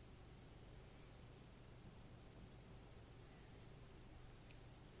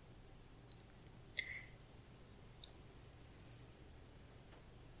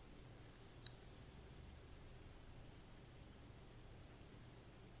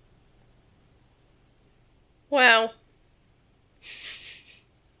 Wow.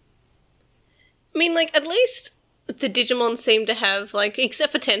 I mean, like, at least the Digimon seem to have, like,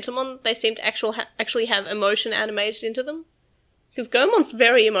 except for Tentomon, they seem to actually have emotion animated into them. Because Goemon's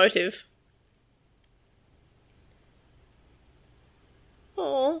very emotive.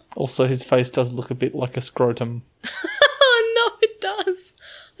 Aww. Also, his face does look a bit like a scrotum. Oh, no, it does.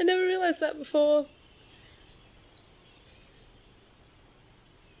 I never realised that before.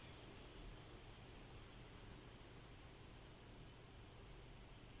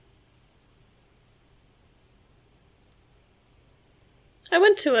 I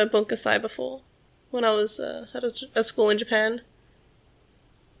went to a Bunkusai before, when I was at a school in Japan.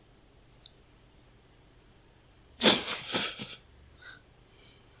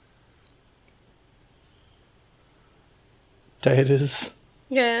 Daters.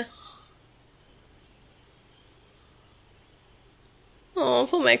 Yeah. Oh,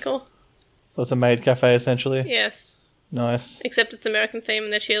 poor Mako. So it's a maid cafe, essentially. Yes. Nice. Except it's American theme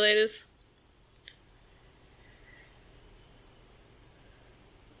and they're cheerleaders.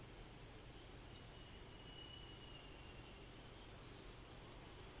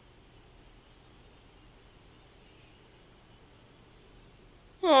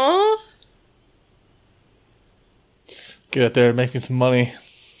 Aww. Get out there and make me some money.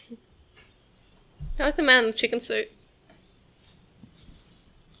 I like the man in the chicken suit.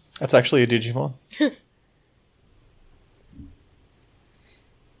 That's actually a Digimon.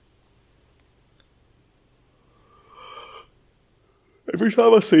 Every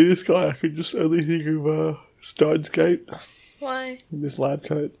time I see this guy, I can just only think of Steins Gate. Why? This lab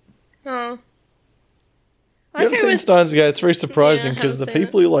coat. Oh. You haven't seen Steins Gate? It's very surprising Yeah, I because the haven't seen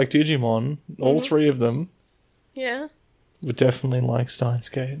people who like Digimon, all three of them, Yeah. Would definitely like Steins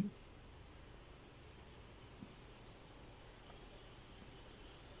Gate.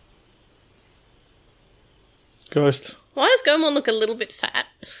 Ghost. Why does Gomon look a little bit fat?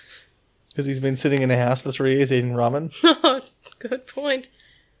 Because he's been sitting in a house for 3 years eating ramen. Oh, good point.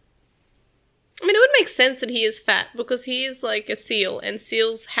 I mean, it would make sense that he is fat because he is like a seal, and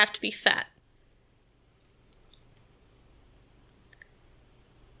seals have to be fat.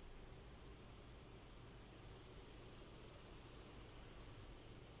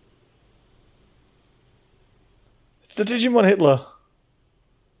 It's the Digimon Hitler.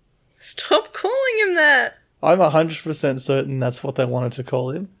 Stop calling him that. I'm 100% certain that's what they wanted to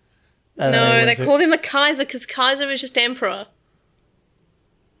call him. And No, they went to- called him the Kaiser because Kaiser is just emperor.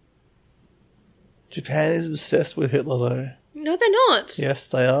 Japan is obsessed with Hitler, though. No, they're not. Yes,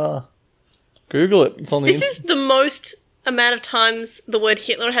 they are. Google it. It's on the This is the most amount of times the word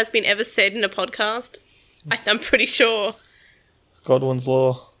Hitler has been ever said in a podcast. I'm pretty sure. Godwin's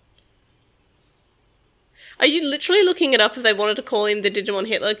Law. Are you literally looking it up if they wanted to call him the Digimon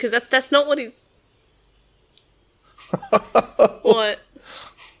Hitler? Because that's not what he's... What?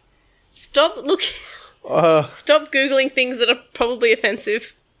 Stop Stop Googling things that are probably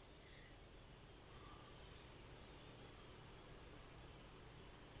offensive.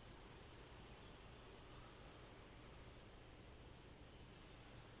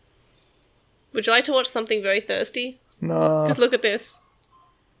 Would you like to watch something very thirsty? No. Just look at this.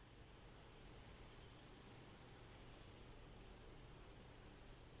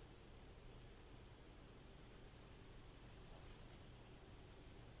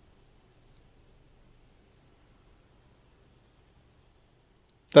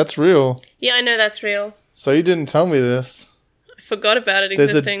 That's real. Yeah, I know that's real. So you didn't tell me this. I forgot about it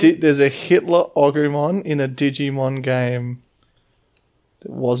There's existing. there's a Hitler Agumon in a Digimon game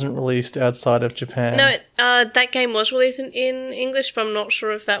that wasn't released outside of Japan. No, that game was released in English, but I'm not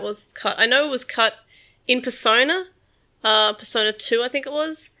sure if that was cut. I know it was cut in Persona. Persona 2, I think it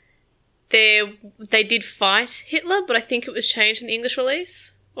was. They did fight Hitler, but I think it was changed in the English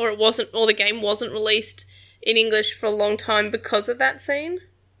release. Or it wasn't, or the game wasn't released in English for a long time because of that scene.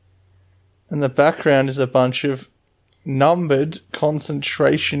 And the background is a bunch of numbered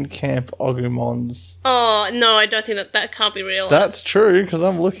concentration camp Agumons. Oh, no, I don't think that can't be real. That's true, because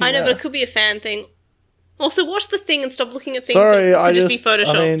I'm looking I know, at but it could be a fan thing. Also, watch the thing and stop looking at things Sorry, that could I just be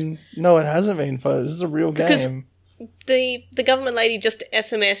photoshopped. I mean, no, it hasn't been photoshopped. This is a real Because- game. The government lady just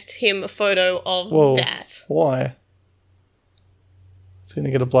SMS'd him a photo of Whoa. that. Why? It's going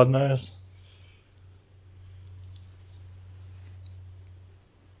to get a blood nose.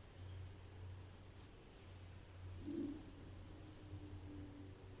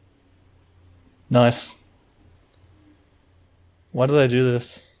 Nice. Why do they do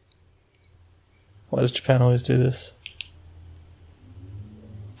this? Why does Japan always do this?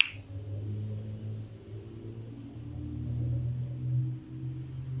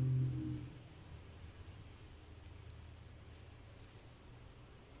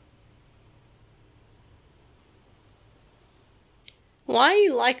 Why are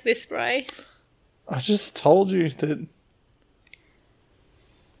you like this, Bray? I just told you that.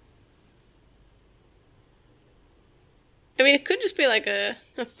 I mean, it could just be like a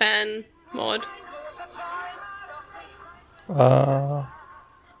fan mod. Uh,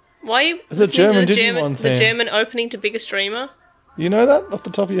 Why are you It's a listening to German Digimon the theme. German opening to Bigger Streamer? you know that off the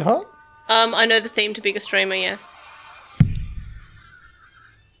top of your head? I know the theme to Bigger Streamer, yes.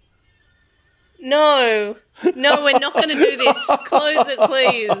 No. No, we're not going to do this. Close it,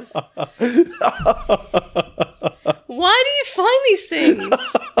 please. Why do you find these things?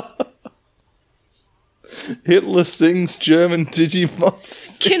 Hitler sings German Digimon.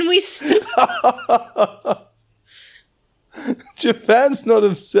 Can we stop? Japan's not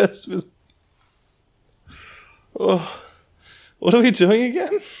obsessed with. Oh. What are we doing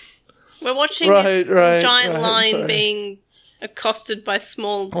again? We're watching Right, this right, giant right, lion sorry. being accosted by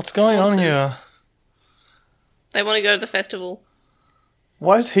small What's going on monsters. here? They want to go to the festival.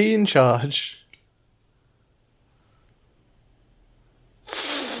 Why is he in charge?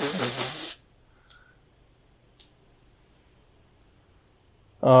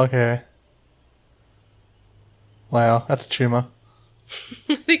 Oh, okay. Wow, that's a tumour.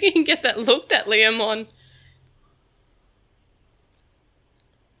 I think you can get that looked at, Leomon.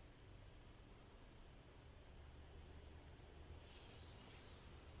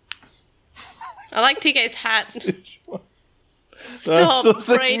 I like TK's hat. Stop,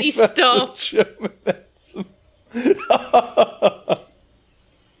 Brady, stop.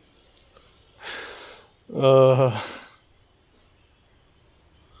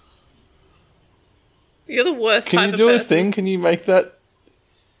 You're the worst Can type you of do a person. thing? Can you make that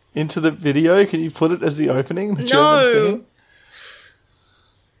into the video? Can you put it as the opening? The No. German thing?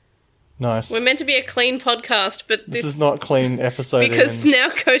 Nice. We're meant to be a clean podcast, but this is not clean episode because even. now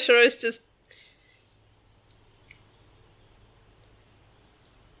Koshiro's just...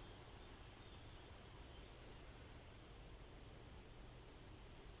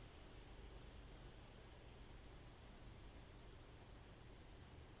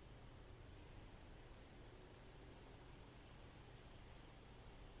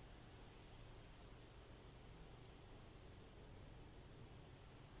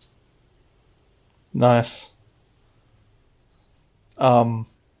 Nice. I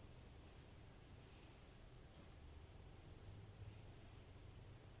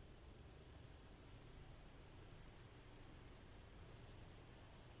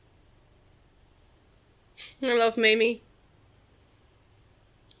love Mimi.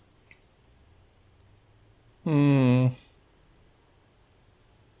 Hmm.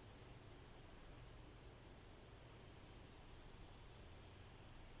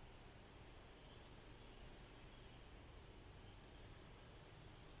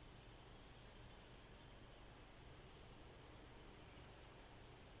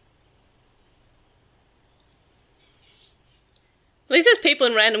 At least there's people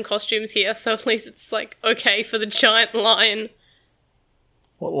in random costumes here, so at least it's, like, okay for the giant lion.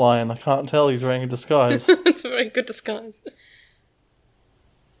 What lion? I can't tell. He's wearing a disguise. It's a very good disguise.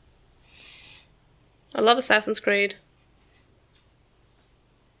 I love Assassin's Creed.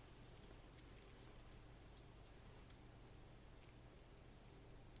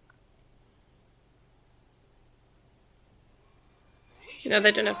 You know,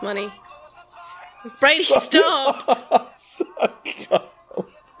 they don't have money. Brady, stop! So garbage.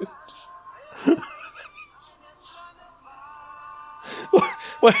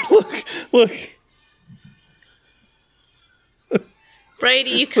 Wait, look. Brady,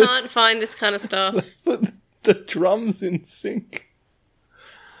 you can't find this kind of stuff. Put the drums in sync.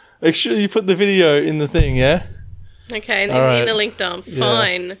 Make sure you put the video in the thing, yeah? Okay, in Alright. the link dump. Yeah.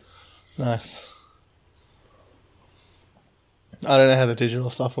 Fine. Nice. I don't know how the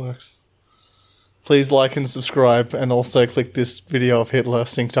digital stuff works. Please like and subscribe, and also click this video of Hitler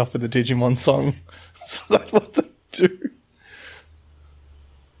synced up with the Digimon song. So that's what they do.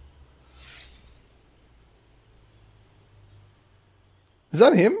 Is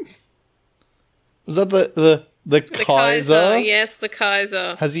that him? Was that the The Kaiser? Yes, the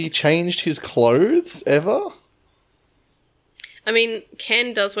Kaiser. Has he changed his clothes ever? I mean,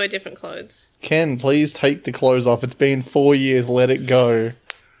 Ken does wear different clothes. Ken, please take the clothes off. It's been 4 years. Let it go.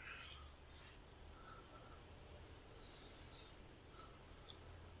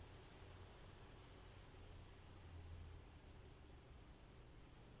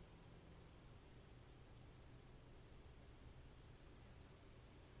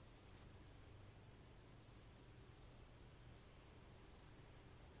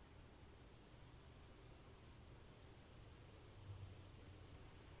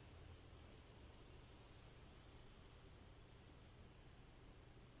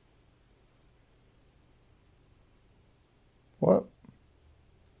 What?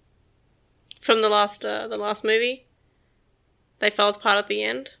 From the last movie. They fell apart at the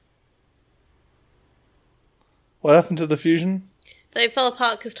end. What happened to the fusion? They fell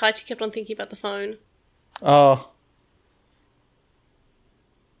apart because Taichi kept on thinking about the phone. Oh.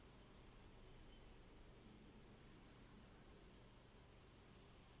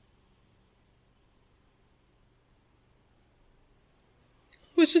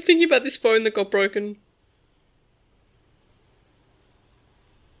 I was just thinking about this phone that got broken.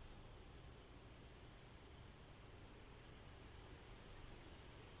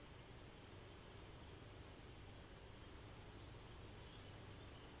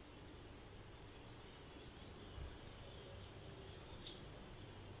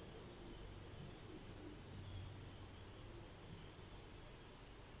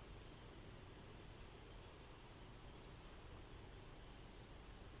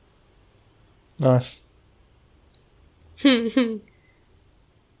 Nice. Don't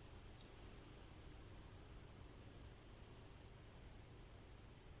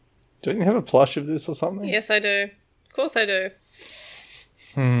you have a plush of this or something? Yes, I do. Of course I do.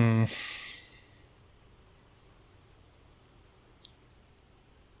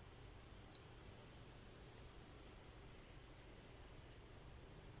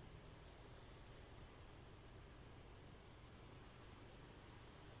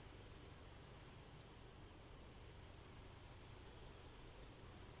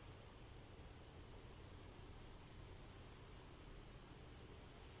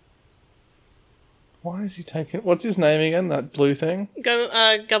 Why is he taking... What's his name again, that blue thing?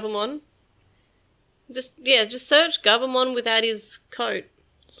 Gabumon. Just search Gabumon without his coat.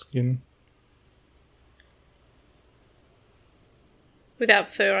 Skin.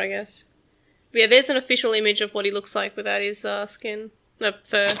 Without fur, I guess. But yeah, there's an official image of what he looks like without his skin. No,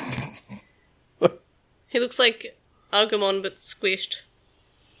 fur. He looks like Agumon, but squished.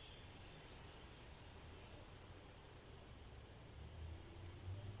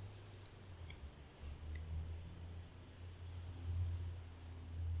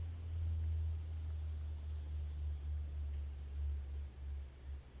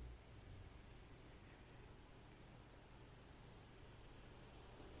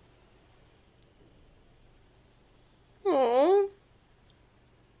 Aww.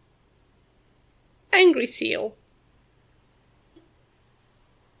 Angry seal.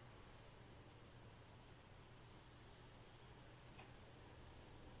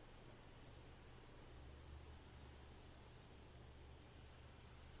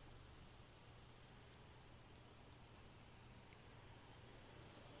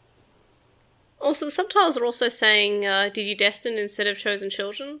 Also, the subtitles are also saying, did you destine instead of chosen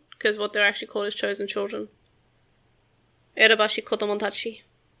children? Because what they're actually called is chosen children. Erabashi kotomotachi.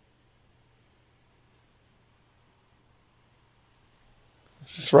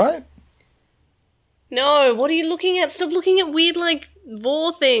 Is this right? No, what are you looking at? Stop looking at weird,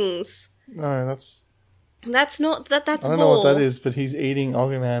 vor things. No, that's... That's not... That's I don't know what that is, but he's eating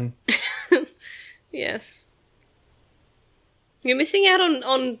Ogreman. Yes. You're missing out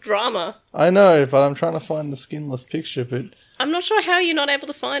on drama. I know, but I'm trying to find the skinless picture, but... I'm not sure how you're not able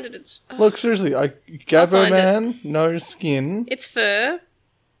to find it. It's... Look, seriously, Gabumon, no skin. It's fur.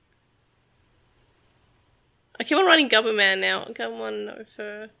 I keep on writing Gabumon now. Gabumon, no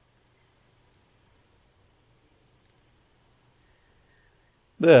fur.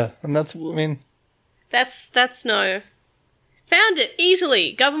 There, and that's, I mean... That's no. Found it,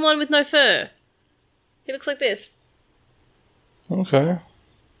 easily. Gabumon with no fur. He looks like this. Okay.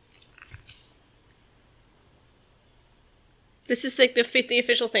 This is the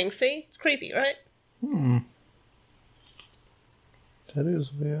official thing, see? It's creepy, right? That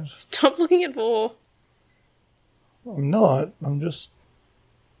is weird. Stop looking at war. I'm not. I'm just...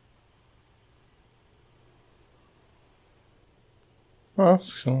 Oh,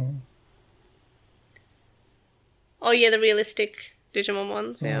 that's cool. Oh yeah, the realistic Digimon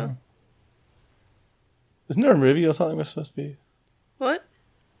ones, yeah. Isn't there a movie or something we're supposed to be... What?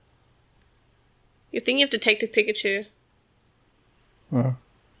 You're thinking of Detective Pikachu. Oh.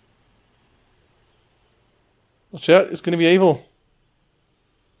 Watch out, it's going to be evil.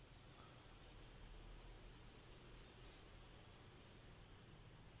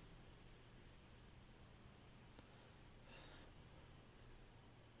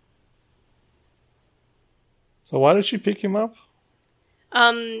 So why did she pick him up?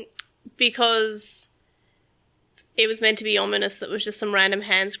 Because it was meant to be ominous that was just some random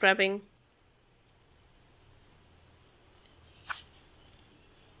hands grabbing.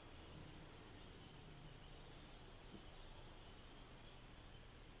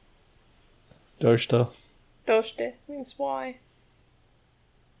 Doshta. Doshte means why.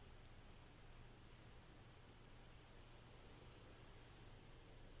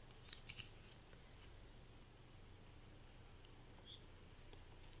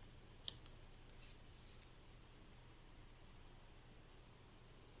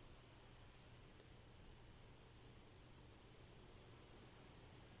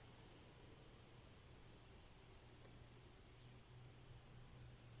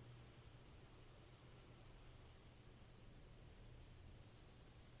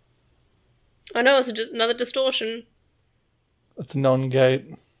 I know, it's another distortion. It's a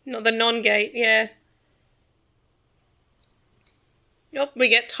non-gate. Not the non-gate, yeah. Yep, we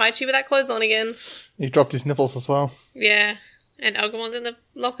get Taichi with that clothes on again. He dropped his nipples as well. Yeah, and Agumon's in the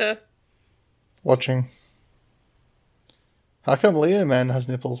locker. Watching. How come Leo Man has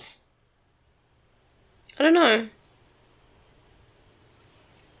nipples? I don't know.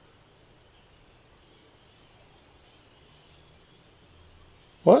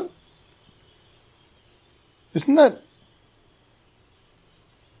 What? Isn't that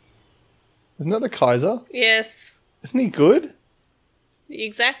the Kaiser? Yes. Isn't he good?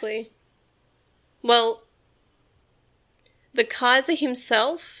 Exactly. Well, the Kaiser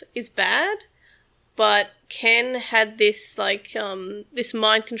himself is bad, but Ken had this, this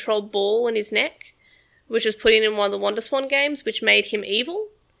mind control ball in his neck, which was put in one of the Wonder Swan games, which made him evil.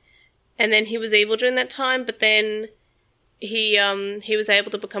 And then he was evil during that time, but then he was able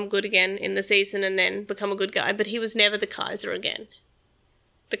to become good again in the season and then become a good guy, but he was never the Kaiser again.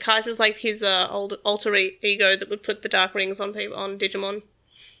 The Kaiser's like his old alter ego that would put the dark rings on people on Digimon.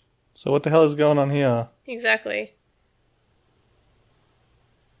 So what the hell is going on here? Exactly.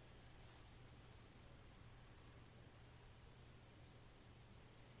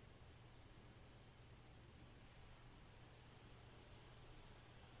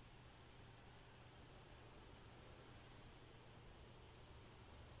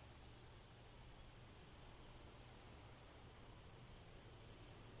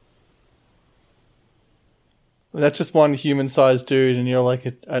 That's just one human-sized dude, and you're like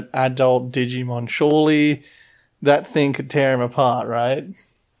an adult Digimon. Surely that thing could tear him apart, right?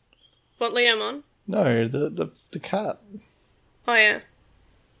 What, Leomon? No, the cat. Oh, yeah.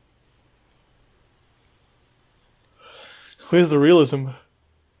 Where's the realism?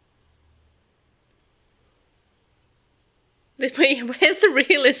 Where's the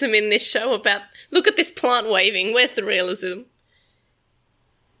realism in this show about... Look at this plant waving. Where's the realism?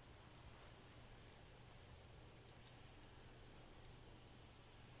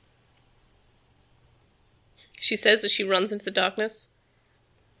 She says as she runs into the darkness.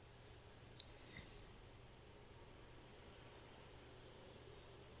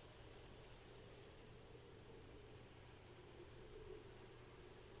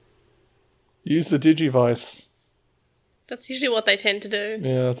 Use the Digivice. That's usually what they tend to do.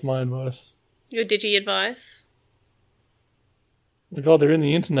 Yeah, that's my advice. Your Digi advice. Oh my God, they're in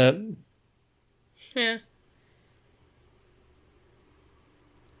the internet. Yeah.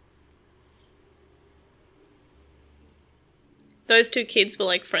 Those two kids were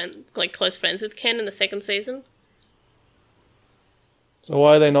like close friends with Ken in the second season. So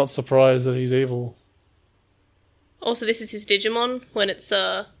why are they not surprised that he's evil? Also, this is his Digimon when it's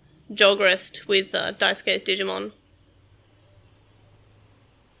Jogrest with Daisuke's Digimon.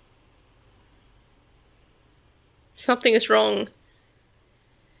 Something is wrong.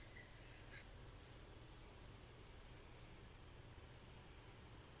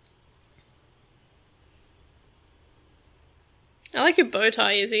 I like your bow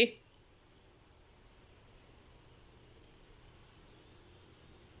tie, Izzy.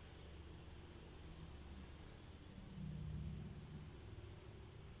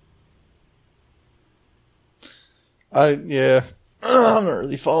 Yeah. I'm not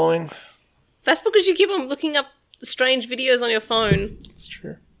really following. That's because you keep on looking up strange videos on your phone. It's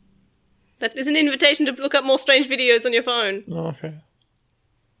true. That is an invitation to look up more strange videos on your phone. Oh, okay.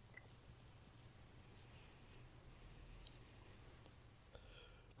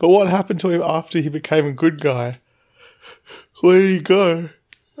 But what happened to him after he became a good guy? Where did he go?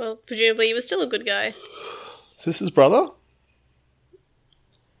 Well, presumably he was still a good guy. Is this his brother?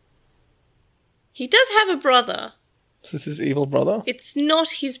 He does have a brother. Is this his evil brother? It's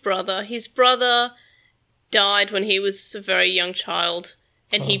not his brother. His brother died when he was a very young child,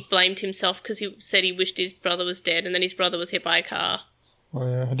 and he blamed himself because he said he wished his brother was dead, and then his brother was hit by a car. Oh,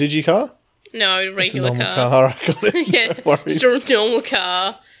 yeah. A Digicar? No, a regular It's a normal car. car. I got it. Yeah, No worries. just a normal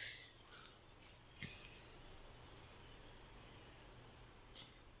car.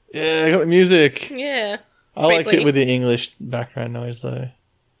 Yeah, I got the music. Yeah. I like Briefly. it with the English background noise, though.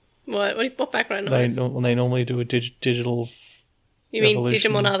 What background They noise? normally do a digital. You mean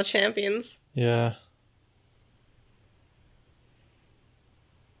evolution. Digimon are the champions? Yeah.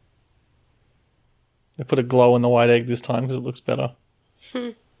 They put a glow in the white egg this time because it looks better.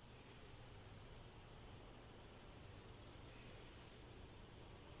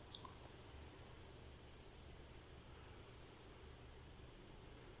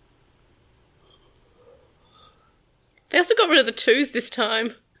 They also got rid of the twos this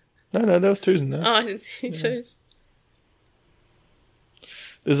time. No, there was twos in there. Oh, I didn't see twos.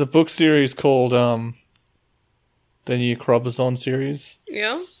 There's a book series called the new Crobazon series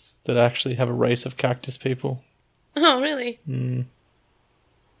Yeah? that actually have a race of cactus people. Oh, really?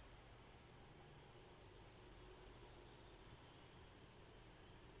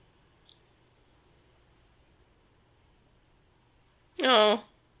 Oh.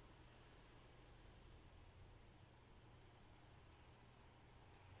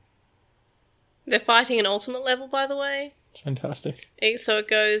 They're fighting an ultimate level, by the way. Fantastic. So it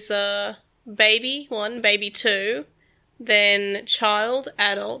goes baby 1, baby 2, then child,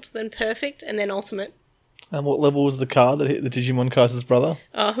 adult, then perfect, and then ultimate. And what level was the car that hit the Digimon Kaiser's brother?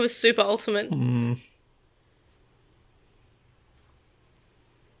 Oh, it was super ultimate.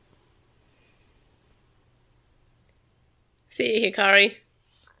 See you, Hikari.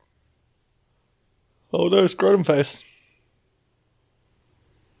 Oh no, scrotum face.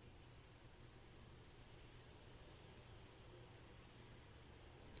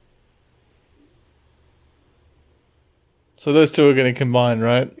 So those two are going to combine,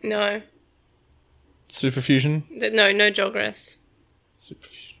 right? No. Superfusion? No Jogress.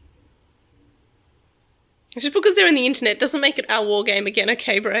 Superfusion. Just because they're in the internet doesn't make it our war game again,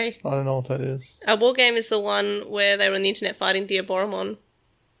 okay, Bray? I don't know what that is. Our war game is the one where they were on the internet fighting Diaboromon.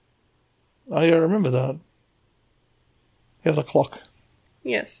 Oh, yeah, I remember that. He has a clock.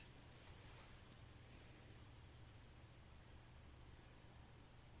 Yes.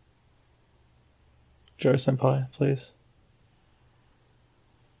 Joe Senpai, please.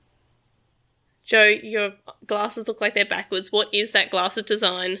 Joe, your glasses look like they're backwards. What is that glasses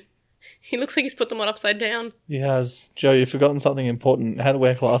design? He looks like he's put them on upside down. He has. Joe, you've forgotten something important. How to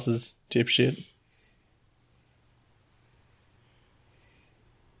wear glasses, dipshit.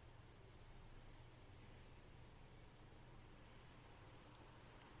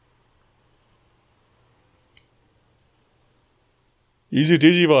 Use your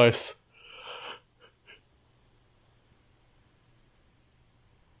Digivice.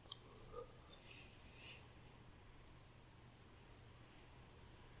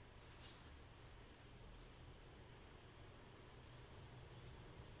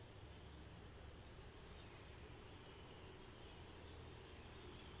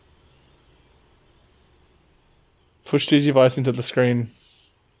 Push Digivice into the screen.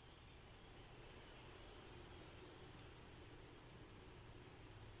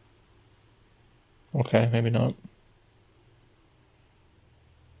 Okay, maybe not. I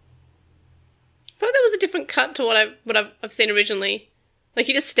thought there was a different cut to what I've seen originally. Like,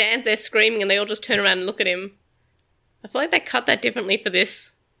 he just stands there screaming and they all just turn around and look at him. I feel like they cut that differently for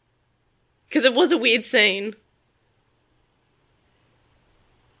this. Because it was a weird scene.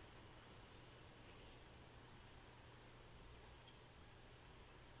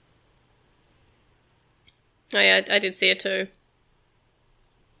 Oh yeah, I did see it too.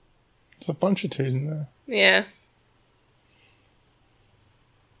 There's a bunch of twos in there. Yeah.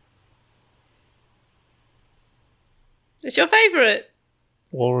 It's your favourite.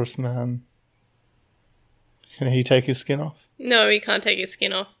 Walrus Man. Can he take his skin off? No, he can't take his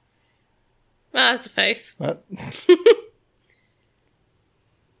skin off. Ah, that's a face. That.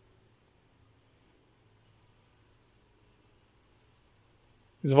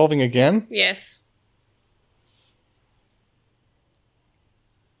 He's evolving again? Yes.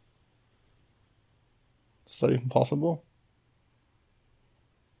 Is that even possible?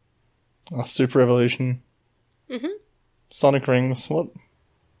 Super Evolution. Mm-hmm. Sonic Rings. What?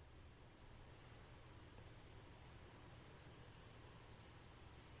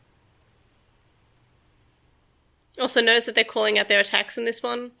 Also notice that they're calling out their attacks in this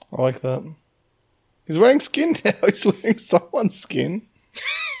one. I like that. He's wearing skin now. He's wearing someone's skin.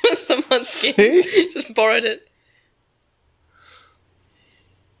 Someone's skin. See? Just borrowed it.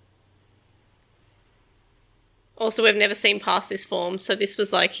 Also, we've never seen past this form, so this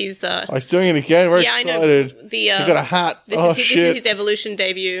was like his... Oh, he's doing it again. We're yeah, excited. I know. He got a hat. This Shit. is his evolution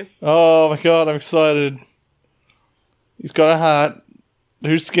debut. Oh my god, I'm excited. He's got a hat.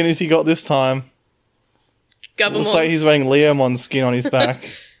 Whose skin has he got this time? Government. Looks like he's wearing Leomon's skin on his back.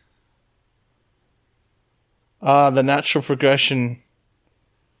 The natural progression.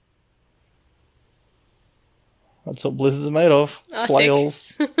 That's what Blizzards are made of. Oh,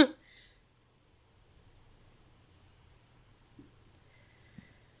 flails.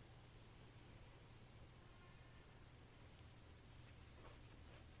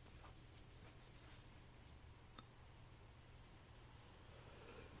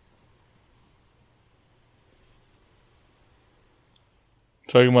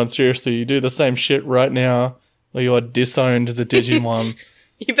 Pokemon, seriously, you do the same shit right now, or you are disowned as a Digimon.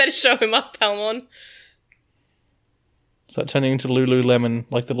 You better show him up, Palmon. Is that turning into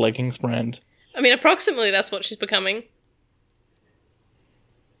Lululemon, like the leggings brand? I mean, approximately that's what she's becoming.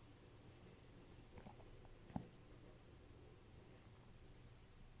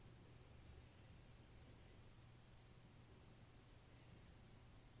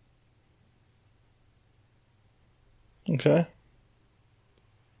 Okay.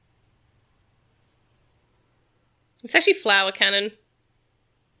 It's actually Flower Cannon.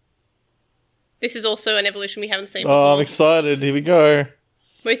 This is also an evolution we haven't seen before. Oh, I'm excited. Here we go. What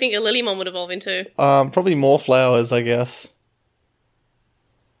do you think a Lilymon would evolve into? Probably more flowers, I guess.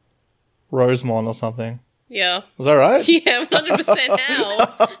 Rosemon or something. Yeah. Was that right? Yeah, 100%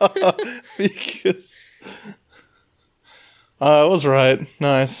 how. Because... I was right.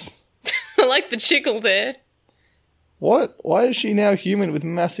 Nice. I like the chickle there. What? Why is she now human with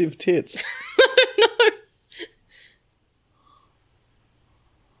massive tits? I don't know.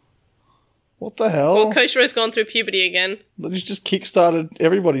 What the hell? Well, Koshiro's gone through puberty again. You just kickstarted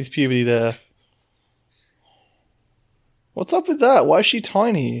everybody's puberty there. What's up with that? Why is she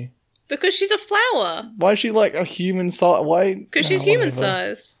tiny? Because she's a flower. Why is she like a human size? Why? Because she's whatever.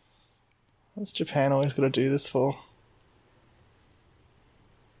 human-sized. What's Japan always got to do this for?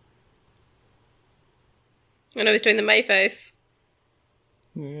 I know he's doing the May face.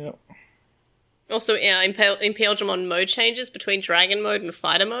 Yeah. Also, yeah, Imperialdramon mode changes between Dragon mode and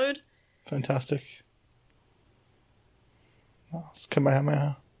Fighter mode. Fantastic. Oh, it's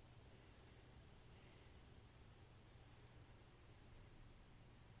Kamehameha.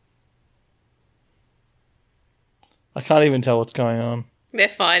 I can't even tell what's going on. They're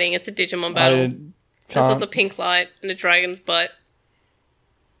fighting. It's a Digimon battle. There's lots of pink light and a dragon's butt.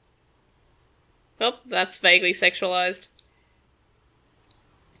 Oh, that's vaguely sexualized.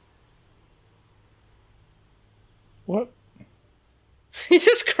 What? He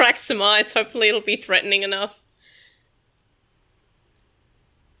just cracked some eyes. Hopefully it'll be threatening enough.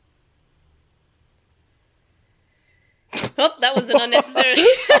 Oh, that was an unnecessary...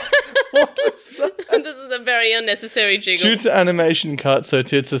 What was that? This is a very unnecessary jiggle. Due to animation cuts, her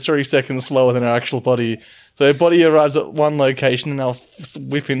tits are 3 seconds slower than her actual body. So her body arrives at one location and they'll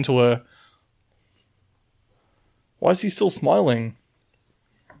whip into her. Why is he still smiling?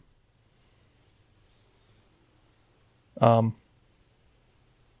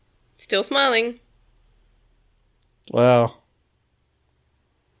 Still smiling. Wow.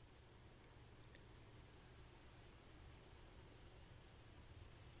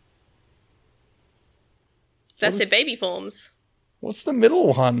 That's their baby forms. What's the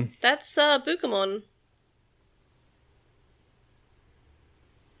middle one? That's Bukamon.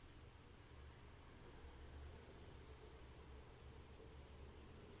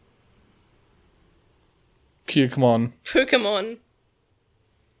 Cucumon. Bukamon.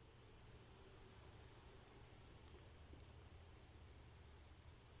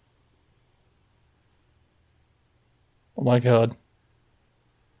 Oh my god.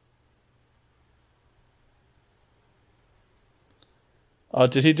 Oh,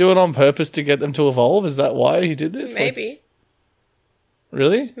 did he do it on purpose to get them to evolve? Is that why he did this? Maybe.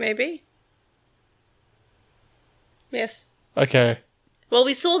 Really? Maybe. Yes. Okay. Well,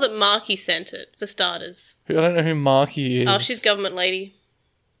 we saw that Maki sent it, for starters. I don't know who Marky is. Oh, she's Government Lady.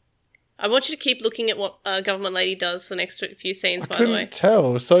 I want you to keep looking at what Government Lady does for the next few scenes, by the way. Couldn't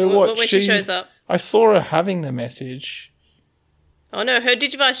tell. So what? When she shows up. I saw her having the message. Oh no, her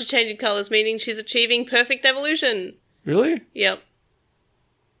Digivice is changing colours, meaning she's achieving perfect evolution. Really? Yep.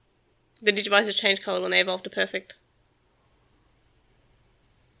 The Digivices change colour when they evolve to perfect.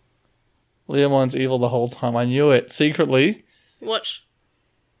 Leomon's evil the whole time. I knew it. Secretly. Watch.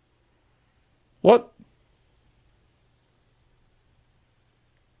 What?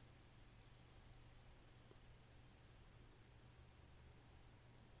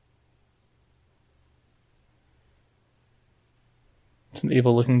 It's an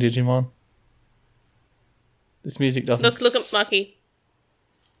evil looking Digimon. This music doesn't... Look at Maki.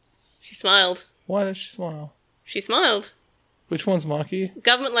 She smiled. Why did she smile? She smiled. Which one's Maki?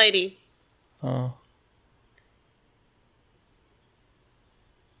 Government Lady. Oh.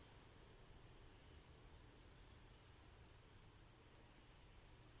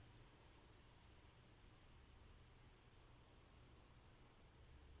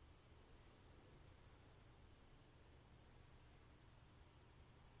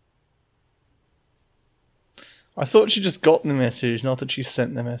 I thought she just got the message, not that she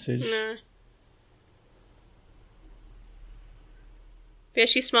sent the message. No. Yeah,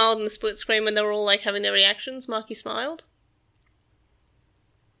 she smiled in the split screen when they were all like having their reactions. Maki smiled.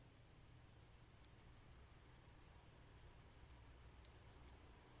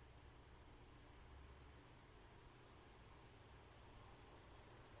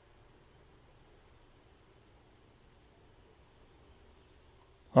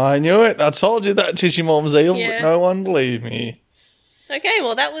 I knew it. I told you that Digimon evil, Yeah. but no one believed me. Okay,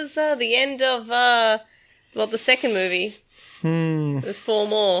 well that was the end of the second movie. There's 4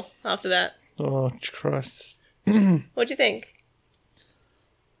 more after that. Oh, Christ. What'd you think?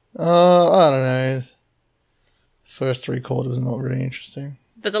 I don't know. First 3/4 was not really interesting.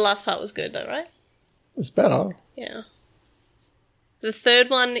 But the last part was good though, right? It was better. Yeah. The third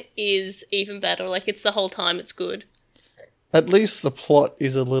one is even better. Like, it's the whole time it's good. At least the plot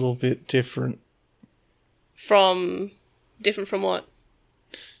is a little bit different. Different from what?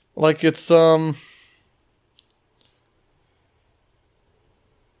 Like, it's, it's,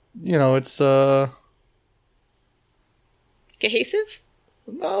 Cohesive?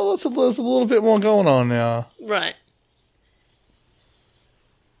 no, there's a little bit more going on now. Right.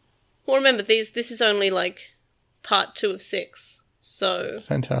 Well, remember, this is only, like, part 2 of 6. So,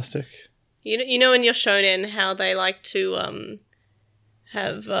 Fantastic. You know in your shonen how they like to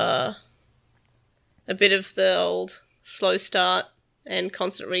have a bit of the old slow start and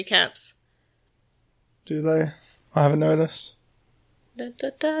constant recaps. Do they? I haven't noticed. Da, da,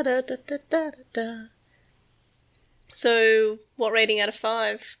 da, da, da, da, da, da. So, what rating out of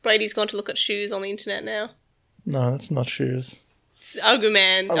 5? Brady's gone to look at shoes on the internet now. No, that's not shoes. It's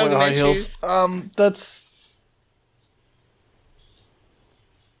Arguman. I wear high Arguman heels. shoes. That's...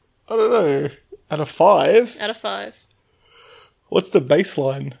 I don't know. Out of 5? Out of 5. What's the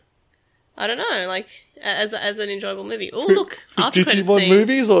baseline? I don't know, like, as an enjoyable movie. Oh, look, after credit Digimon scene.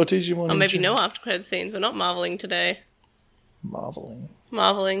 movies or Digimon? Or maybe in no after credit scenes. We're not marveling today. Marveling.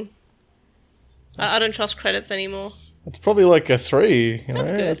 Marveling. I don't trust credits anymore. It's probably like a 3, you know?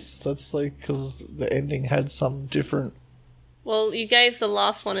 That's good. That's like, because the ending had some different... Well, you gave the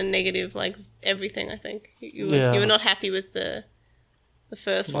last one a negative, like, everything, I think. You were not happy with the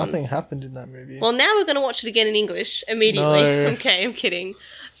first one. Nothing happened in that movie. Well, now we're going to watch it again in English immediately. No. Okay, I'm kidding.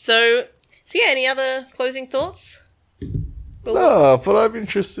 So yeah, any other closing thoughts? No, but I'm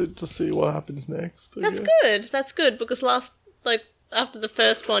interested to see what happens next. That's good, because after the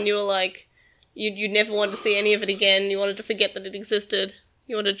first one, you were like, you never wanted to see any of it again. You wanted to forget that it existed.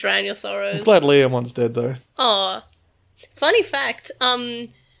 You wanted to drown your sorrows. I'm glad Leomon's dead, though. Oh, funny fact,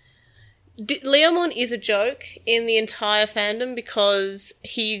 Leomon is a joke in the entire fandom because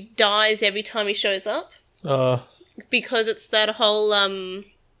he dies every time he shows up. Because it's that whole,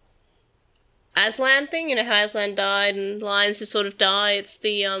 Aslan thing, you know how Aslan died and lions just sort of die. It's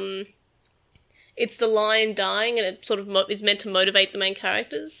the lion dying and it sort of is meant to motivate the main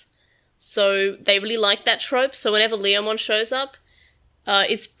characters. So they really like that trope. So whenever Leomon shows up,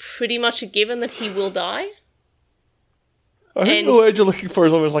 it's pretty much a given that he will die. I think the word you're looking for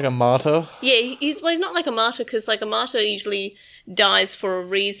is almost like a martyr. Yeah, he's not like a martyr because like a martyr usually dies for a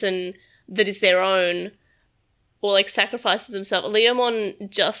reason that is their own or like sacrifices themselves. Leomon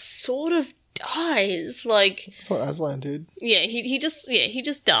just sort of dies. Like That's what Aslan did. Yeah, he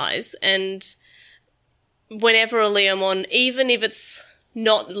just dies. And whenever a Leomon, even if it's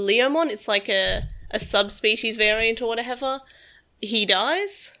not Leomon, it's like a subspecies variant or whatever, he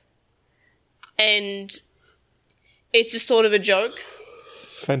dies. And it's just sort of a joke.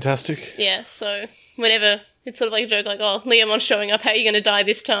 Fantastic. Yeah, so whenever it's sort of like a joke, like, oh, Leomon's showing up, how are you going to die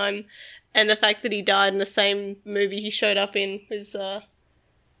this time? And the fact that he died in the same movie he showed up in is,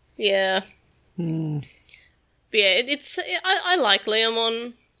 yeah. But yeah, I like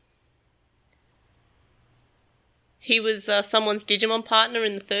Leomon. He was someone's Digimon partner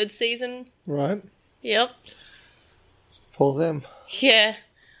in the 3rd season. Right. Yep. Poor them. Yeah.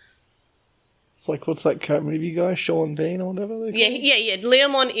 It's like, what's that cat movie guy? Sean Bean or whatever they call him? Yeah.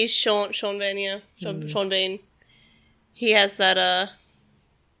 Leomon is Sean Bean, yeah. Sean Bean. He has that, yeah.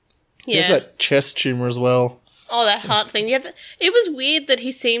 He has that chest tumour as well. Oh, that heart thing. Yeah, it was weird that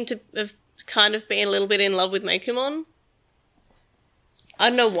he seemed to have kind of been a little bit in love with Mekumon. I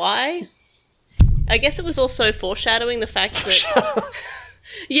don't know why. I guess it was also foreshadowing the fact that...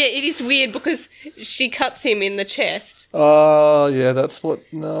 Yeah, it is weird because she cuts him in the chest. Oh, yeah, that's what...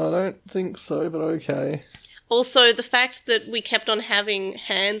 No, I don't think so, but okay. Also, the fact that we kept on having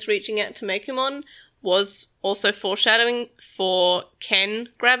hands reaching out to Mekumon was also foreshadowing for Ken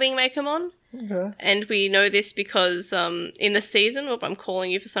grabbing Mekumon. Okay. And we know this because in the season, I'm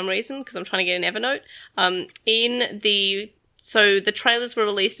calling you for some reason because I'm trying to get an Evernote. So the trailers were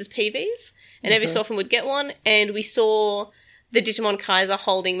released as PVs, and every so often we'd get one, and we saw the Digimon Kaiser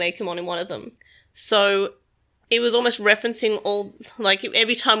holding Mekumon in one of them. So it was almost referencing all, like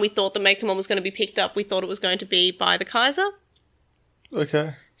every time we thought the Mekumon was going to be picked up, we thought it was going to be by the Kaiser.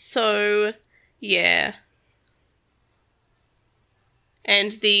 Okay. So, yeah.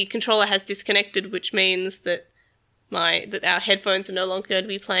 And the controller has disconnected, which means that our headphones are no longer going to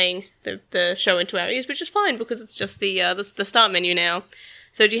be playing the show into our ears, which is fine because it's just the start menu now.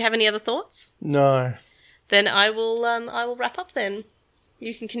 So, do you have any other thoughts? No. Then I will wrap up. Then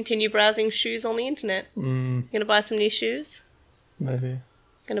you can continue browsing shoes on the internet. You gonna buy some new shoes? Maybe.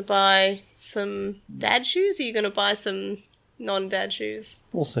 Gonna buy some dad shoes? Or are you gonna buy some non-dad shoes?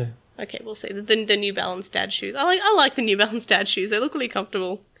 We'll see. Okay, we'll see. The New Balance dad shoes. I like the New Balance dad shoes. They look really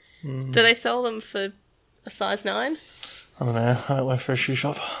comfortable. Do they sell them for a size 9? I don't know. I don't work for a shoe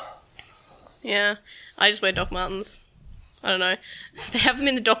shop. Yeah, I just wear Doc Martens. I don't know. They have them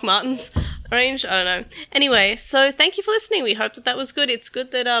in the Doc Martens range. I don't know. Anyway, so thank you for listening. We hope that was good. It's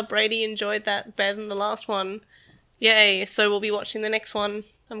good that Brady enjoyed that better than the last one. Yay! So we'll be watching the next one.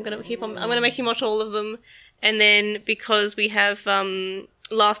 I'm gonna make him watch all of them, and then because we have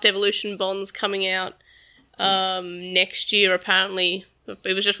Last Evolution Bonds coming out next year, apparently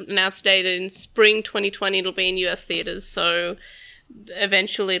It was just announced today that in spring 2020 it'll be in US theaters, so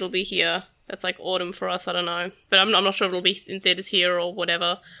eventually it'll be here. That's like autumn for us, I don't know. But I'm not sure if it'll be in theaters here or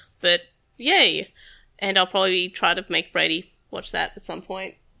whatever. But yay! And I'll probably try to make Brady watch that at some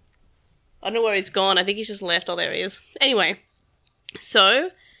point. I don't know where he's gone. I think he's just left. Oh, there he is. Anyway,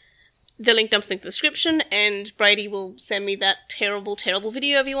 so the link dump's linked in the description, and Brady will send me that terrible, terrible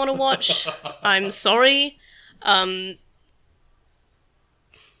video if you want to watch. I'm sorry. To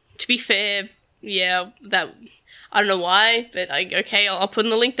be fair, yeah, that... I don't know why, but I'll put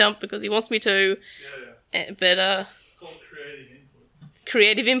in the link dump because he wants me to. Yeah. But, It's called creative input.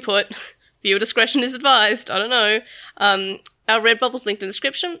 Creative input. Viewer discretion is advised. I don't know. Our Redbubble's linked in the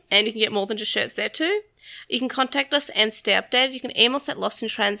description, and you can get more than just shirts there too. You can contact us and stay updated. You can email us at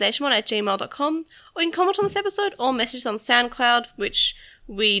lostintranslation@gmail.com, or you can comment on this episode or message us on SoundCloud, which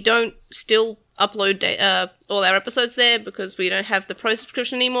we don't still upload all our episodes there because we don't have the pro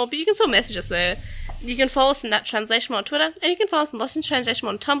subscription anymore, but you can still message us there. You can follow us in That Translation on Twitter, and you can follow us in Lost in Translation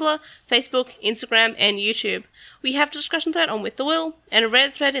on Tumblr, Facebook, Instagram, and YouTube. We have a discussion thread on With the Will, and a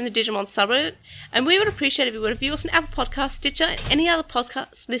Reddit thread in the Digimon subreddit, and we would appreciate if you would review us on Apple Podcasts, Stitcher, and any other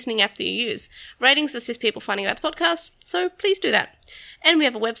podcast listening app that you use. Ratings assist people finding out the podcast, so please do that. And we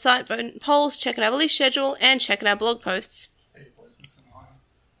have a website, vote in polls, check out our release schedule, and check out our blog posts.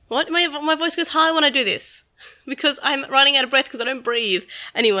 What? My voice goes high when I do this. Because I'm running out of breath because I don't breathe.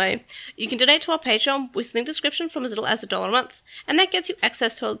 Anyway, you can donate to our Patreon with the link description from as little as $1 a month, and that gets you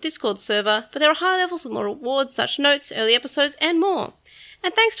access to our Discord server, but there are high levels with more rewards, such notes, early episodes, and more.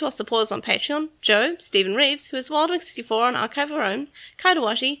 And thanks to our supporters on Patreon, Joe, Stephen Reeves, who is Wildwing64 on Archive of Our Own,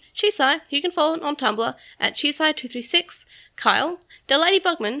 Kaidawashi, Chisai, who you can follow on Tumblr at Chisai236, Kyle, Delady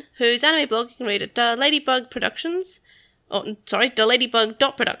Bugman, whose anime blog you can read at Ladybug.productions,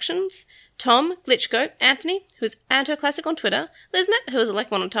 Tom, Glitchgoat, Anthony, who is AntoClassic on Twitter, Lismet, who is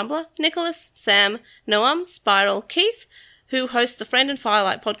Elecmon on Tumblr, Nicholas, Sam, Noam, Spiral, Keith, who hosts the Friend and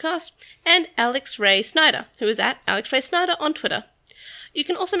Firelight podcast, and Alex Ray Snyder, who is at Alex Ray Snyder on Twitter. You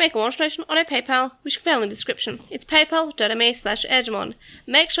can also make a launch donation on our PayPal, which can be found in the description. It's paypal.me/Edgemon.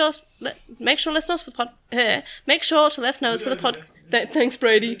 Make sure to let us know for the pod. Thanks,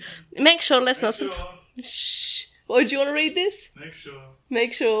 Brady. Make sure to let us know for the pod. Shh. Oh, do you want to read this? Make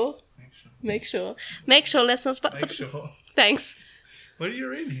sure. Lessons, but Make sure. Thanks. What are you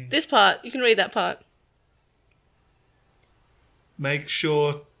reading? This part. You can read that part. Make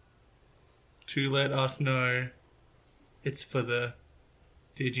sure to let us know it's for the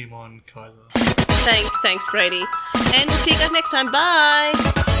Digimon Kaiser. Thanks, Brady. And we'll see you guys next time. Bye.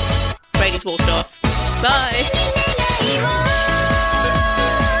 Brady's walked off. Bye.